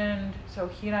happened, so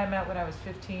he and I met when I was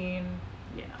 15.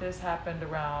 Yeah. This happened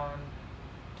around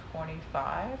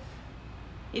 25.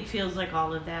 It feels like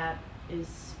all of that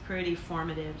is pretty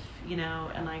formative, you know,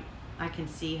 and I can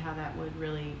see how that would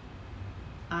really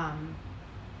kind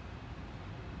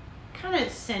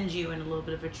of send you in a little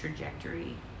bit of a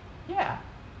trajectory. Yeah.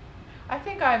 I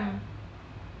think I'm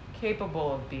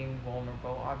capable of being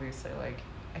vulnerable, obviously. Like,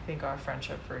 I think our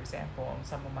friendship, for example, and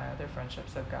some of my other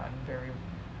friendships I've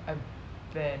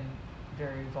been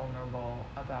very vulnerable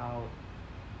about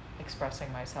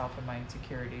expressing myself and my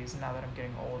insecurities. And now that I'm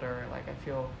getting older, like, I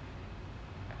feel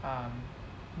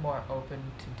more open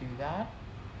to do that,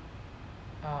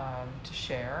 to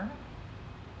share.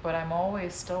 But I'm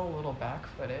always still a little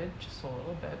back-footed, just a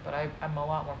little bit. But I'm a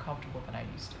lot more comfortable than I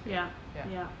used to be. Yeah.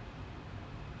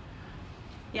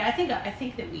 Yeah, I think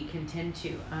that we can tend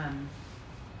to.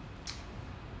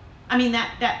 I mean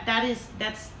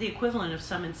that's the equivalent of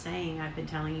someone saying, "I've been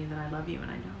telling you that I love you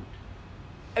and I don't."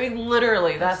 I mean,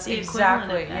 literally, that's the equivalent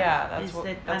exactly of that, yeah. That's is what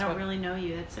that that's I don't what, really know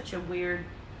you. That's such a weird,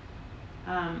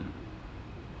 and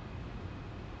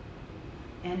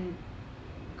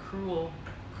cruel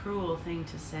thing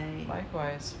to say.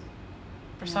 Likewise,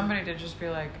 for Yeah. somebody to just be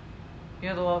like,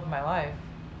 "You're the love of my life,"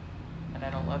 and I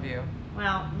don't love you.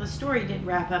 Well, the story did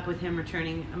wrap up with him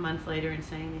returning a month later and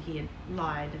saying that he had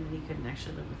lied and that he couldn't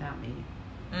actually live without me.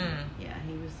 Yeah,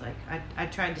 he was like, I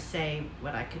tried to say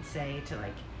what I could say to,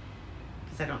 like,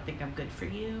 because I don't think I'm good for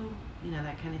you, you know,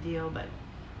 that kind of deal. But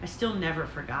I still never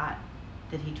forgot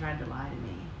that he tried to lie to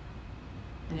me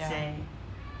and Yeah. say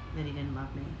that he didn't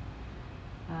love me.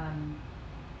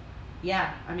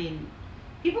 Yeah, I mean,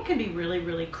 people can be really,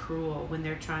 really cruel when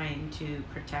they're trying to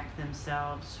protect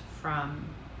themselves from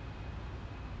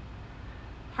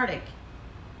heartache.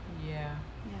 Yeah.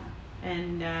 Yeah,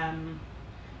 and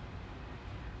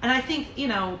I think, you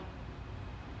know,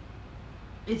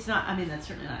 it's not. I mean, that's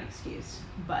certainly not an excuse,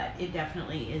 but it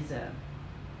definitely is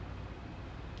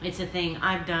it's a thing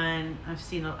I've done.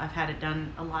 I've had it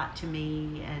done a lot to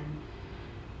me, and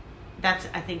that's,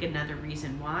 I think, another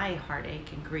reason why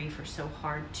heartache and grief are so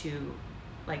hard to,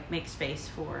 like, make space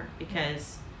for,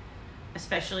 because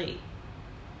especially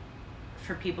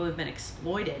for people who've been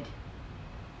exploited,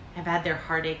 have had their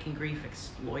heartache and grief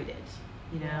exploited,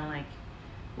 you know, Yeah. like,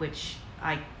 which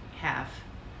I have.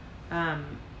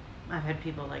 I've had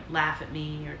people, like, laugh at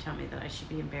me or tell me that I should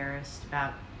be embarrassed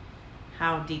about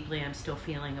how deeply I'm still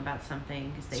feeling about something,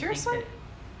 because they Seriously? think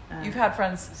that You've had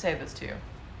friends say this to you.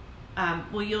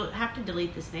 well, you'll have to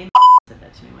delete this name. Said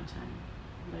that to me one time.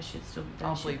 But I should still.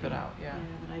 I'll bleep it out. Yeah.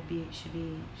 That should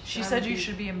be. She said you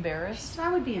should be She embarrassed. said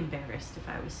I would be embarrassed if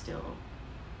I was still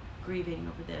grieving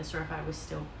over this, or if I was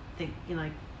still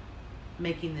like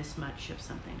making this much of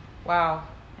something. Wow.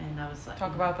 And I was like,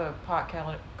 Talk about the pot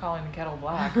calling the kettle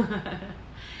black.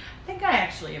 I think I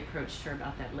actually approached her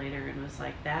about that later and was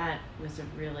like, that was a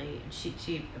really.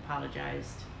 She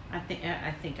apologized. I think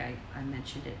I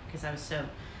mentioned it because I was so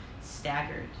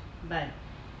staggered. But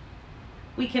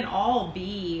we can all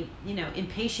be, you know,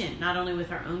 impatient, not only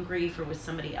with our own grief or with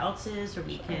somebody else's, or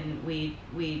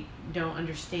we don't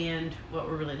understand what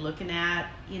we're really looking at,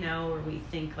 you know, or we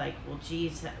think like, well,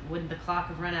 geez, wouldn't the clock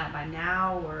have run out by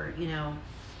now, or, you know,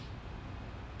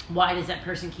 why does that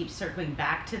person keep circling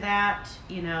back to that,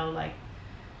 you know, like,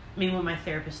 I mean, when my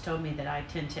therapist told me that I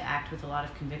tend to act with a lot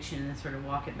of conviction and then sort of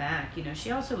walk it back, you know,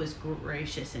 she also was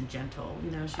gracious and gentle,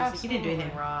 you know, she was like, you didn't do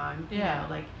anything wrong, Yeah. you know,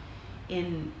 like,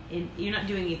 in you're not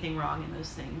doing anything wrong in those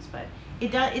things. But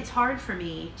it's hard for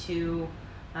me to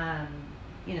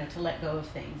you know, to let go of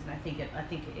things, and I think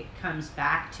it comes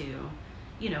back to,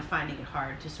 you know, finding it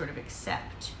hard to sort of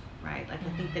accept, right? Like,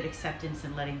 I think that acceptance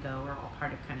and letting go are all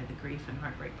part of kind of the grief and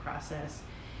heartbreak process.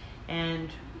 And,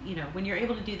 you know, when you're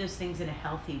able to do those things in a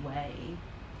healthy way,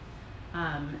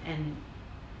 and,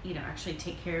 you know, actually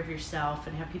take care of yourself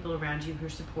and have people around you who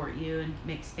support you and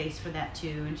make space for that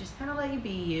too, and just kind of let you be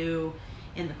you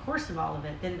in the course of all of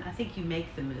it, then I think you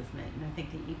make the movement, and I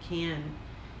think that you can,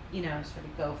 you know, sort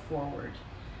of go forward.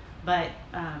 But,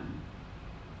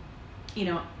 you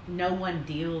know, no one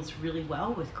deals really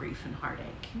well with grief and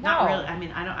heartache. Not No. really. I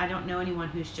mean, I don't know anyone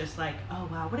who's just like, oh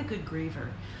wow, what a good griever.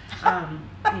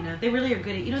 You know, they really are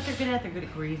good at, you know what they're good at? They're good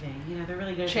at grieving. You know, they're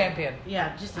really good Champion. at,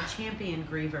 yeah, just a champion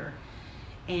griever.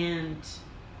 And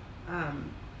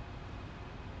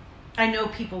I know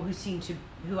people who seem to,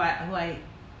 who I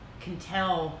can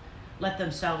tell let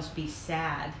themselves be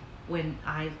sad when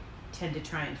I tend to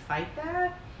try and fight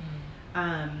that.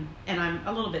 And I'm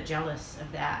a little bit jealous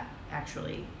of that,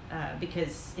 actually,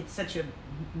 because it's such a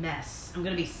mess. I'm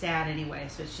going to be sad anyway,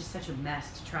 so it's just such a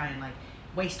mess to try and, like,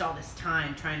 waste all this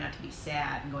time trying not to be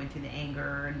sad and going through the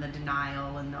anger and the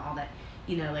denial and all that,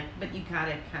 you know, like, but you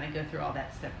gotta kind of go through all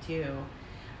that stuff too.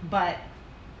 But,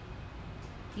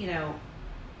 you know,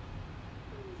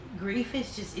 grief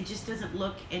is just, it just doesn't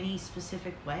look any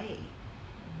specific way,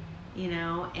 you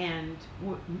know, and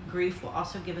grief will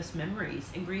also give us memories,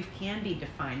 and grief can be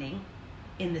defining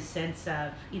in the sense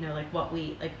of, you know, like what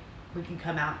we can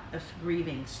come out of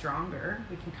grieving stronger,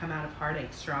 we can come out of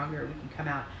heartache stronger, we can come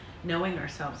out knowing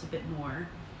ourselves a bit more.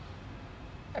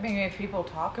 I mean, if people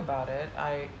talk about it,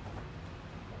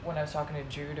 when I was talking to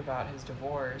Jude about his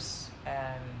divorce,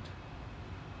 and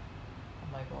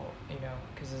I'm like, well, you know,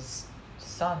 because his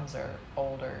sons are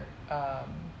older, and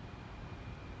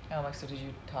I'm like, so did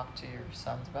you talk to your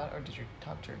sons about it, or did you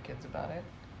talk to your kids about it?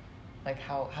 Like,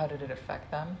 how did it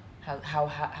affect them?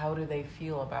 How do they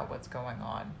feel about what's going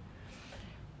on?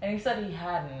 And he said he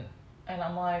hadn't. And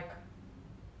I'm like...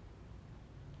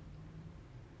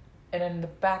 And in the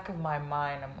back of my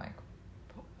mind, I'm like,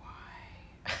 but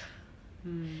why?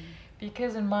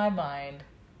 Because in my mind,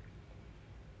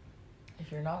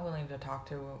 if you're not willing to talk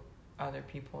to other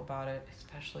people about it,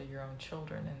 especially your own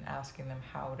children, and asking them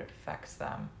how it affects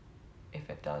them, if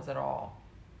it does at all.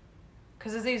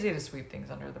 Because it's easy to sweep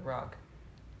things under the rug.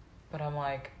 But I'm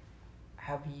like,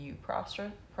 have you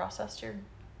processed your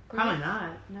grief? Probably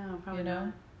not. No, probably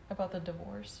not. About the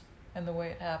divorce and the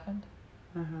way it happened?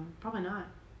 Probably not.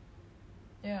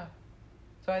 Yeah.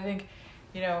 So I think,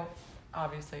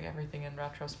 obviously everything in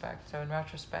retrospect. So in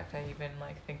retrospect, I even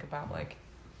think about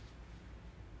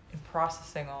in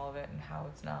processing all of it and how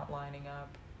it's not lining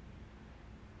up.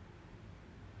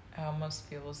 I almost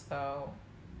feel as though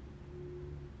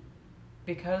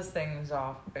because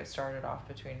it started off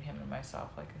between him and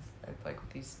myself,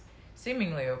 with these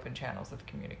seemingly open channels of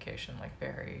communication,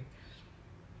 very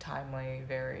timely,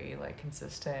 very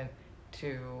consistent,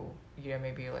 to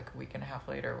maybe a week and a half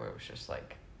later where it was just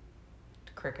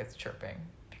crickets chirping,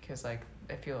 because I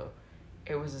feel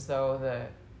it was as though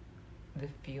the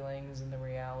feelings and the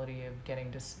reality of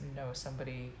getting to know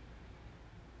somebody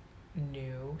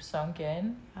new sunk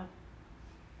in. Oh.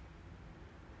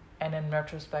 And in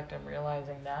retrospect, I'm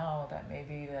realizing now that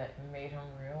maybe that made him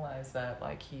realize that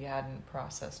he hadn't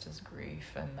processed his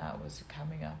grief, and that was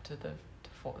coming up to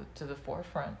the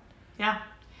forefront. Yeah.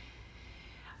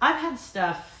 I've had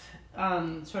stuff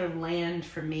sort of land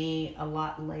for me a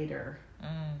lot later.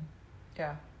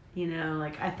 Yeah.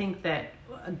 I think that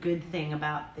a good thing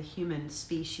about the human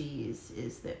species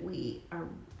is that we are,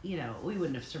 we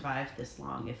wouldn't have survived this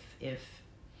long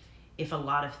if a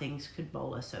lot of things could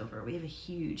bowl us over. We have a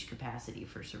huge capacity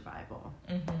for survival.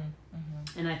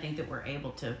 And I think that we're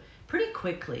able to pretty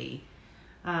quickly,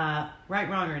 right,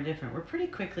 wrong, or indifferent, we're pretty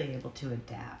quickly able to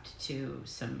adapt to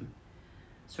some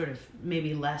sort of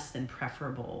maybe less than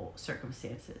preferable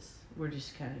circumstances. We're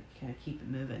just kind of keep it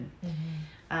moving.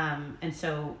 And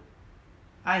so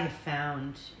I have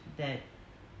found that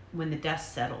when the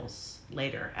dust settles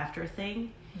later after a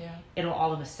thing, it'll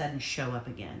all of a sudden show up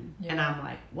again. And I'm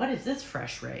like, what is this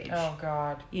fresh rage? Oh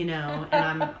God. And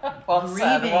I'm well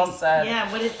grieving. Well said. Yeah,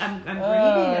 I'm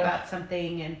grieving about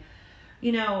something, and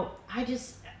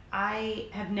I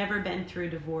have never been through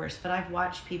divorce, but I've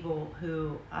watched people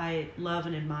who I love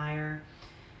and admire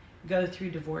go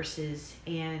through divorces,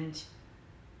 and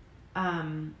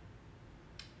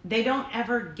they don't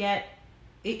ever get,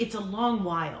 it's a long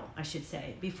while, I should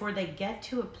say, before they get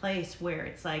to a place where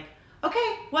it's like,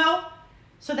 okay, well,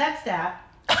 so that's that.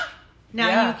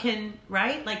 Now you can,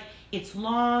 right? It's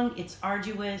long, it's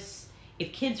arduous.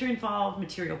 If kids are involved,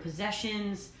 material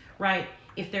possessions, right?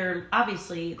 If they're,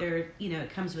 obviously, it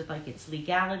comes with its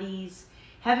legalities.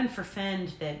 Heaven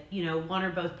forfend that, one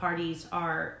or both parties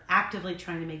are actively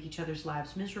trying to make each other's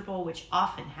lives miserable, which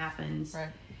often happens. Right.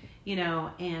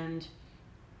 And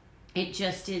it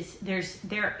just is,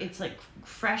 it's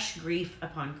fresh grief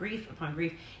upon grief upon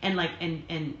grief. And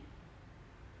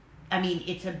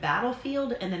it's a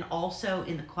battlefield, and then also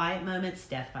in the quiet moments,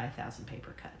 death by 1,000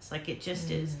 paper cuts. It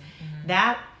just is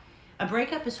that a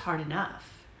breakup is hard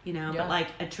enough. But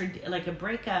a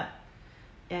breakup,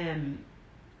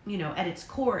 at its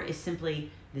core is simply,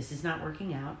 this is not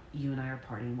working out. You and I are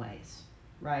parting ways,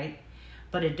 right?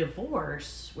 But a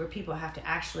divorce, where people have to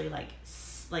actually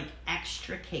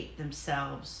extricate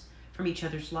themselves from each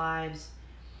other's lives.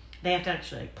 They have to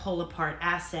actually pull apart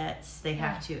assets. They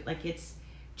have to, it's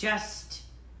just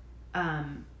a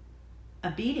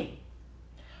beating.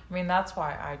 That's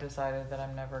why I decided that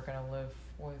I'm never going to live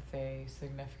with a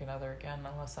significant other again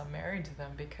unless I'm married to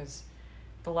them, because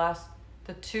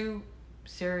the two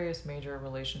serious major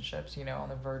relationships, on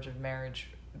the verge of marriage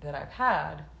that I've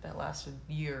had that lasted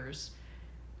years,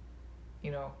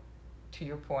 to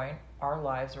your point, our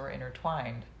lives were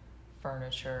intertwined.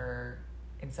 Furniture,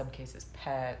 in some cases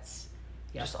pets,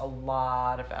 just a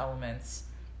lot of elements.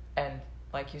 And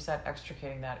like you said,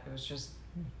 extricating that, it was just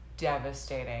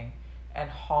devastating and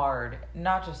hard,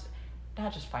 not just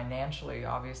financially,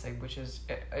 obviously, which is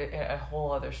a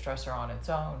whole other stressor on its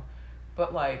own,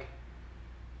 but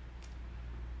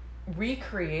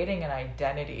recreating an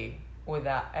identity with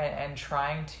that and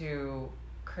trying to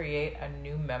create a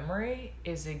new memory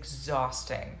is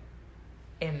exhausting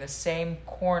in the same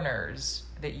corners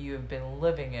that you have been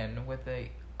living in with the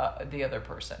other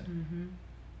person.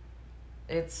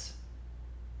 It's,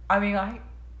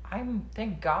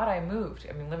 thank God I moved.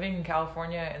 Living in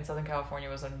California, in Southern California,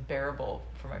 was unbearable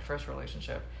for my first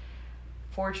relationship.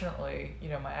 Fortunately,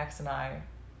 my ex and I,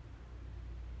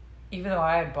 even though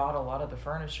I had bought a lot of the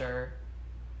furniture,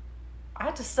 I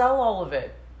had to sell all of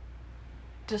it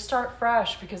to start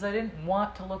fresh because I didn't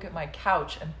want to look at my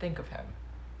couch and think of him.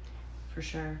 For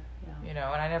sure. Yeah. You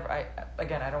know, and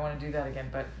I don't want to do that again,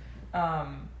 but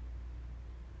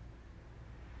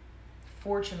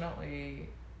fortunately,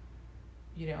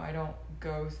 you know, I don't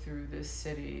go through this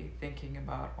city thinking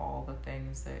about all the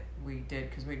things that we did,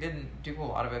 because we didn't do a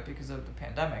lot of it because of the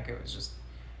pandemic. It was just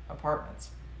apartment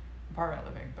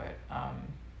living. But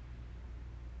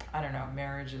I don't know,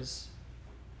 marriage is,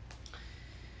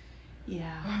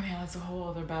 yeah, oh man, that's a whole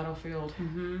other battlefield.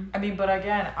 Mm-hmm. I mean, but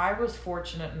again, I was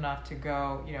fortunate enough to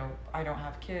go, you know, I don't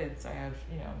have kids. I have,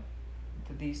 you know,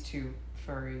 these two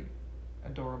very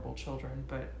adorable children,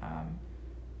 but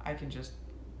I can just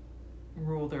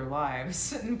rule their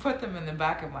lives and put them in the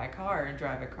back of my car and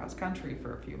drive across country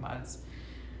for a few months.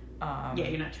 Yeah,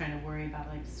 you're not trying to worry about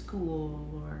like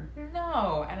school or...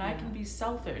 No, and I can be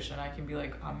selfish, and I can be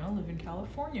like, I'm gonna live in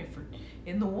California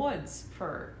in the woods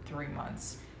for 3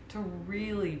 months to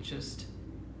really just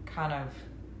kind of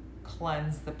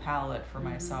cleanse the palate for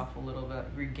myself a little bit,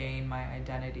 regain my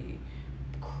identity,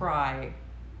 cry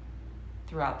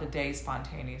throughout the day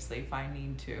spontaneously if I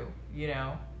need to, you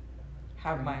know,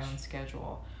 have my own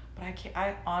schedule. But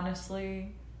I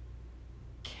honestly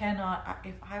cannot.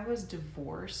 If I was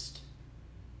divorced,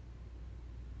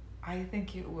 I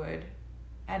think it would,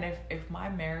 and if my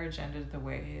marriage ended the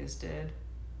way his did,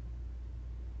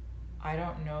 I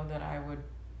don't know that I would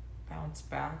bounce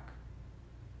back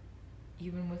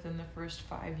even within the first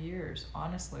 5 years,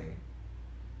 honestly.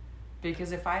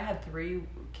 Because if I had 3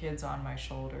 kids on my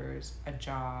shoulders, a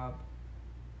job,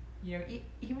 you know,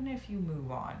 even if you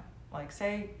move on, like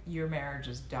say your marriage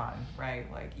is done,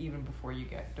 right? Like even before you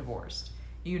get divorced,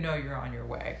 you know you're on your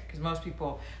way. Because most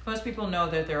people know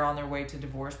that they're on their way to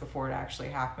divorce before it actually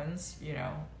happens. You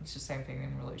know, it's the same thing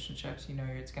in relationships. You know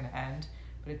it's going to end,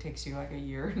 but it takes you like a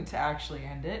year to actually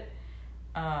end it.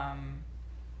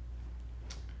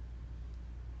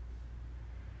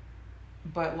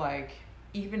 But like,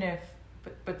 even if,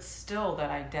 but still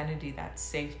that identity, that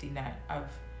safety net of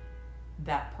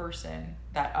that person,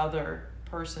 that other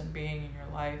person being in your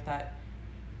life, that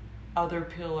other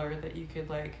pillar that you could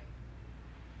like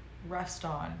rest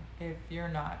on if you're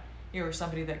not, you know,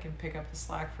 somebody that can pick up the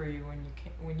slack for you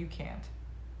when you can't.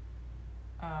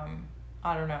 I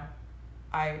don't know.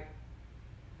 I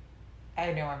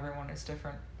know everyone is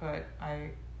different, but I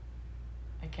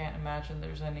can't imagine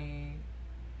there's any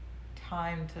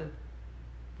time to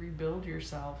rebuild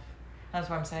yourself. That's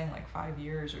why I'm saying like 5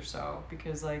 years or so,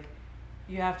 because like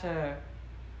you have to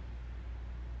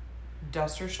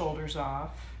dust your shoulders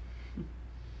off,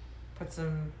 put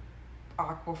some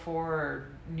Aquaphor or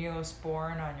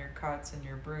Neosporin on your cuts and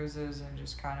your bruises, and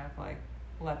just kind of like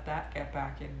let that get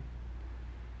back in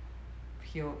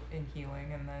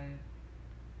healing,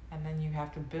 and then you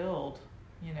have to build,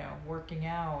 you know, working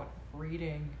out,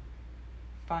 reading,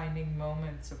 finding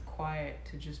moments of quiet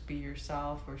to just be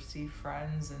yourself or see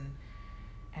friends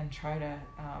and try to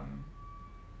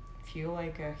feel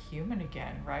like a human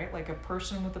again, right? Like a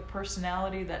person with a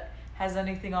personality that has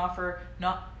anything to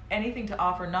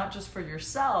offer, not just for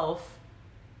yourself,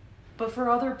 but for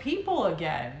other people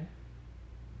again.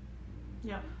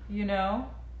 Yeah. You know?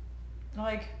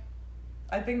 Like,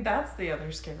 I think that's the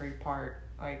other scary part.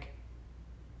 Like,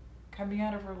 coming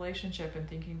out of a relationship and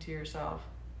thinking to yourself,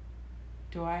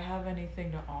 do I have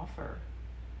anything to offer?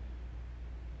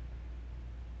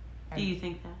 Do you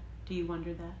think that? Do you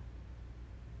wonder that?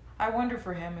 I wonder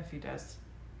for him if he does.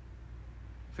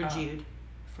 For Jude?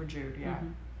 For Jude, yeah. Mm-hmm.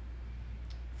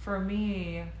 For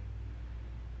me,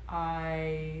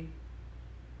 I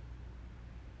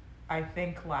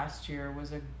think last year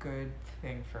was a good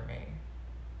thing for me.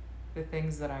 The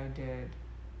things that I did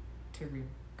to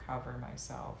recover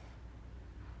myself.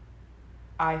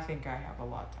 I think I have a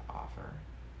lot to offer.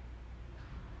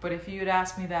 But if you'd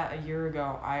asked me that a year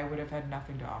ago, I would have had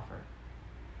nothing to offer.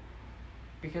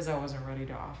 Because I wasn't ready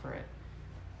to offer it.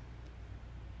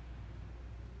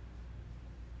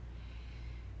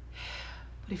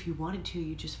 But if you wanted to,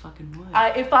 you just fucking would.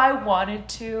 If I wanted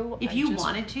to... If you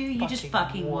wanted to, you just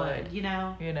fucking would, you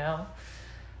know? You know?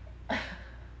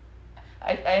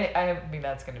 I mean,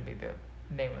 that's going to be the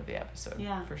name of the episode.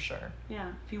 Yeah. For sure.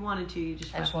 Yeah. If you wanted to, you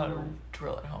just fucking would. I just want to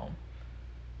drill it home.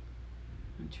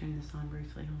 I'm turning this on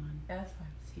briefly. Hold on. Yeah, that's fine.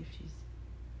 See if she's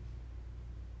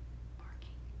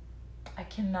barking. I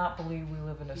cannot believe we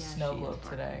live in a snow globe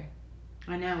today.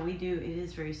 I know, we do. It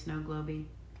is very snow globey.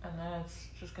 And then it's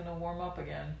just going to warm up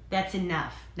again. That's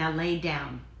enough. Now lay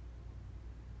down.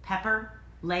 Pepper,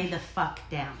 lay the fuck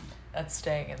down. That's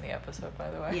staying in the episode,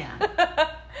 by the way.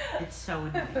 Yeah. It's so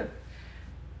annoying.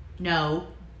 No.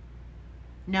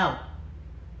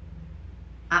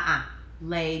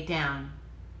 Lay down.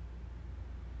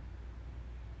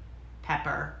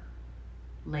 Pepper.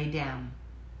 Lay down.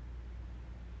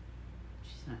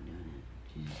 She's not doing it.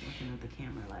 She's just looking at the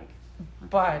camera like.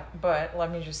 But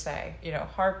let me just say,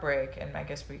 heartbreak, and I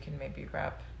guess we can maybe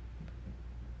wrap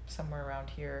somewhere around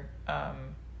here.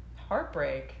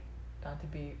 Heartbreak, not to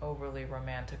be overly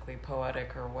romantically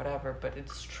poetic or whatever, but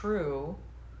it's true.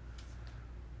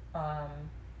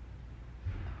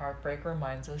 Heartbreak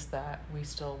reminds us that we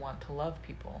still want to love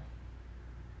people.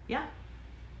 Yeah.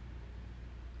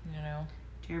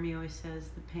 Jeremy always says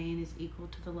the pain is equal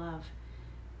to the love,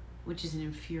 which is an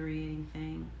infuriating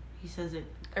thing. He says it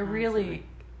constantly. I really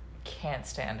can't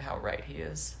stand how right he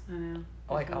is. I know.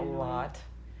 Like a lot.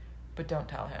 But don't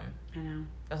tell him. I know.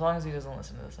 As long as he doesn't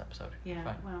listen to this episode. Yeah,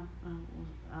 fine. Well,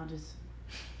 I'll just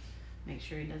make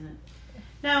sure he doesn't.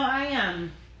 No,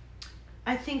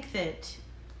 I think that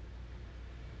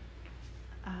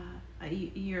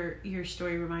your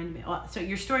story reminded me. Well, so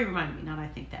your story reminded me. Not I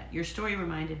think that your story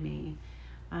reminded me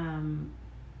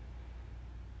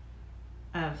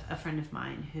of a friend of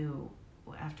mine who,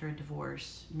 after a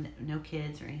divorce, no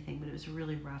kids or anything, but it was a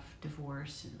really rough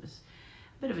divorce. It was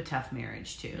a bit of a tough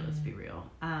marriage too. Let's be real.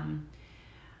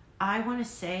 I want to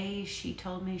say she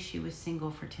told me she was single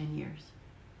for 10 years.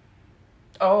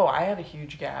 Oh, I had a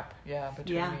huge gap,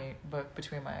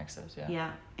 between my exes, yeah.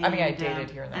 Yeah. And, I mean, I dated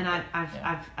here and there.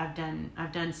 And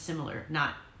I've done similar,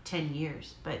 not 10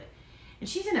 years, and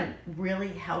she's in a really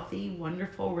healthy,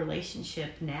 wonderful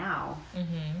relationship now.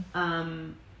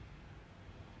 Mm-hmm.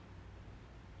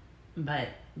 But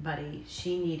buddy,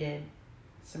 she needed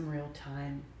some real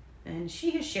time, and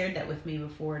she has shared that with me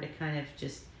before to kind of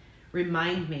just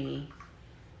remind me.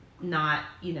 Not,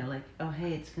 like, oh,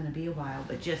 hey, it's going to be a while,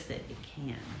 but just that it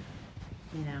can,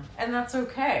 And that's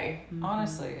okay, mm-hmm.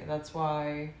 Honestly. That's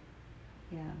why,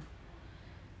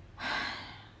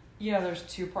 there's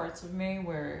two parts of me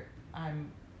where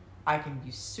I can be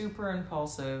super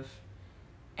impulsive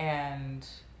and,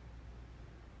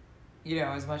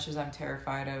 as much as I'm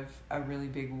terrified of a really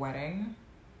big wedding,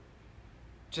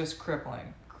 just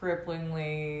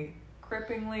cripplingly,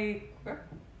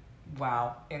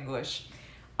 wow, English.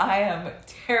 I am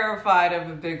terrified of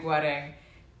a big wedding.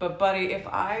 But, buddy, if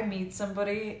I meet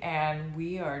somebody and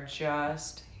we are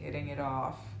just hitting it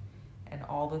off and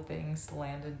all the things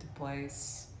land into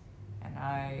place and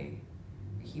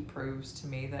he proves to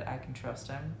me that I can trust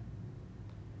him,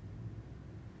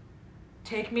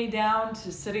 take me down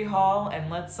to City Hall and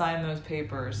let's sign those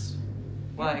papers.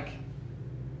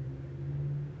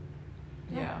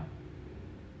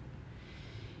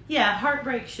 Yeah,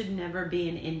 heartbreak should never be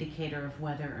an indicator of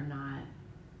whether or not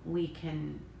we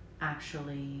can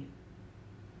actually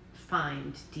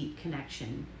find deep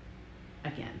connection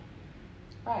again.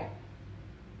 Right.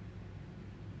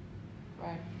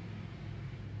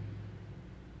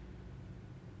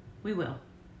 We will.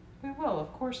 We will,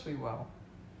 of course we will.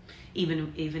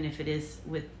 Even if it is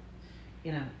with,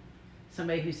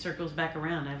 somebody who circles back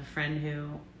around. I have a friend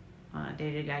who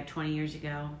dated a guy 20 years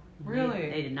ago. Really?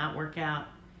 They did not work out.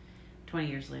 20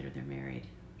 years later, they're married.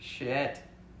 Shit.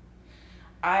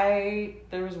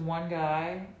 There's one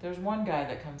guy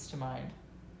that comes to mind.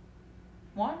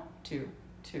 Two.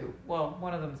 Well,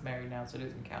 one of them's married now, so it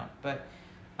doesn't count. But,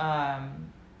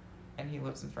 and he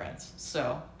lives in France.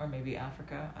 So, or maybe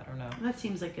Africa, I don't know. That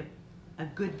seems like a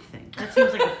good thing. That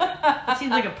seems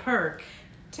like a perk.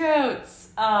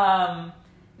 Totes. No,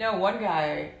 one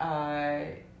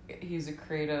guy, he's a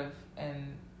creative,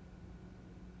 and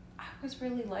I always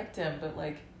really liked him, but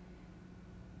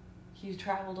he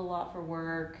traveled a lot for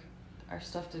work. Our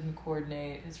stuff didn't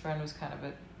coordinate. His friend was kind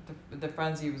of the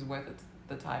friends he was with at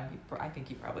the time. I think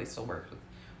he probably still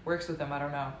works with them. I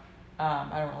don't know.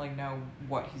 I don't really know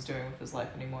what he's doing with his life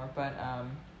anymore, but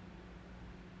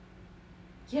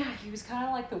he was kind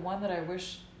of like the one that I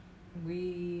wish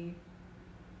we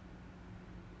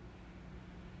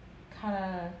kind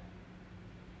of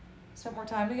spent more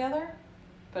time together.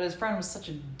 But his friend was such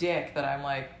a dick that I'm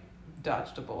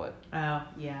dodged a bullet. Oh,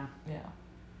 yeah. Yeah.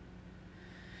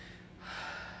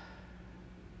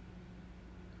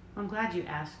 I'm glad you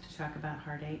asked to talk about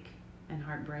heartache and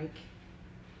heartbreak.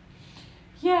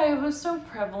 Yeah, it was so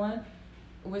prevalent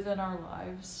within our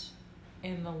lives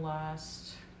in the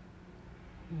last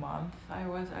month, I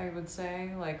would say.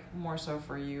 More so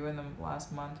for you in the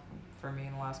last month, for me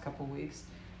in the last couple of weeks.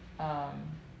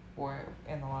 Or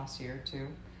in the last year, too.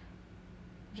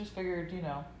 Just figured,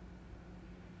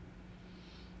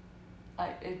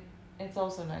 it's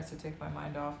also nice to take my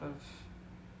mind off of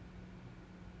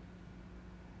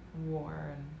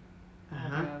war and all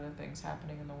the other things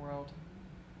happening in the world.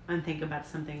 and think about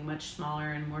something much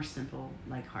smaller and more simple,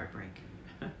 like heartbreak.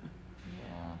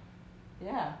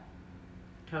 Yeah.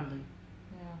 Totally.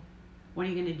 Yeah. What are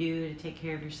you going to do to take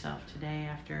care of yourself today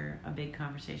after a big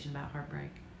conversation about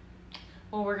heartbreak?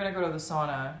 Well, we're going to go to the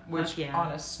sauna, which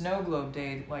on a snow globe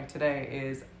day like today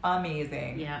is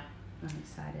amazing. Yeah, I'm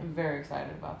excited. I'm very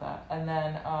excited about that. And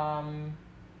then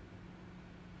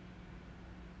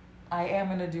I am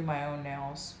going to do my own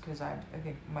nails because I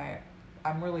think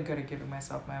I'm really good at giving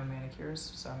myself my own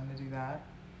manicures, so I'm going to do that.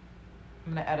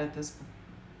 I'm going to edit this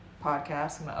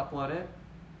podcast. I'm going to upload it.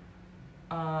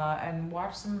 And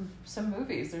watch some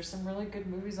movies. There's some really good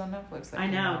movies on Netflix that I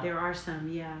know, there are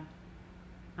some, yeah.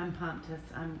 I'm pumped.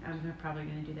 I'm probably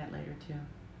going to do that later, too.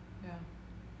 Yeah.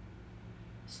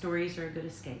 Stories are a good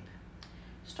escape.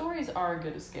 Stories are a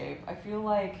good escape. I feel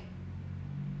like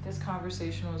this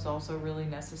conversation was also really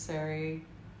necessary,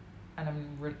 and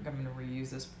I'm going to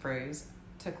reuse this phrase,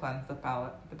 to cleanse the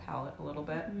palate a little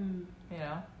bit, you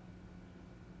know?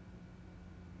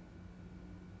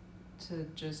 To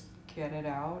just get it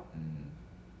out, and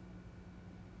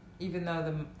even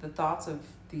though the thoughts of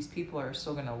these people are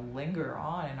still going to linger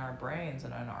on in our brains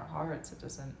and in our hearts, it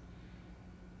doesn't,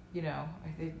 you know, I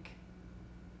think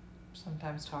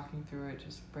sometimes talking through it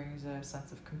just brings a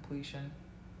sense of completion.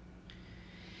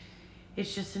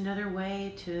 It's just another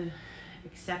way to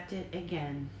accept it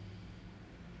again.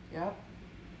 Yep.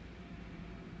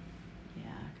 Yeah,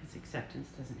 because acceptance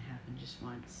doesn't happen just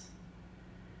once,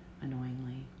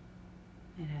 annoyingly.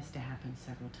 It has to happen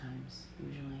several times,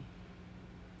 usually.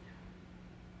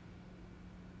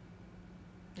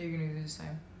 You're going to do the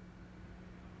same?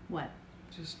 What?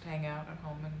 Just hang out at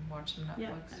home and watch some Netflix?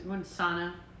 Yeah, I went to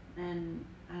sauna, and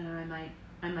I don't know,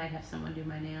 I might have someone do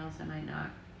my nails, I might not.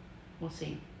 We'll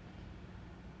see.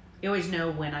 You always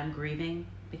know when I'm grieving,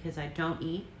 because I don't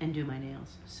eat and do my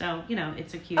nails. So, you know,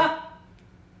 it's a cute...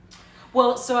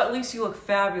 Well, so at least you look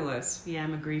fabulous. Yeah,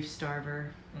 I'm a grief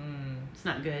starver. It's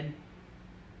not good.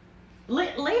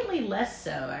 Lately, less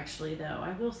so, actually, though.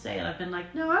 I will say, I've been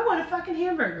like, no, I want a fucking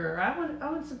hamburger. I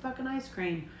want some fucking ice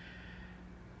cream.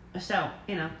 So,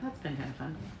 you know, that's been kind of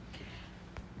fun.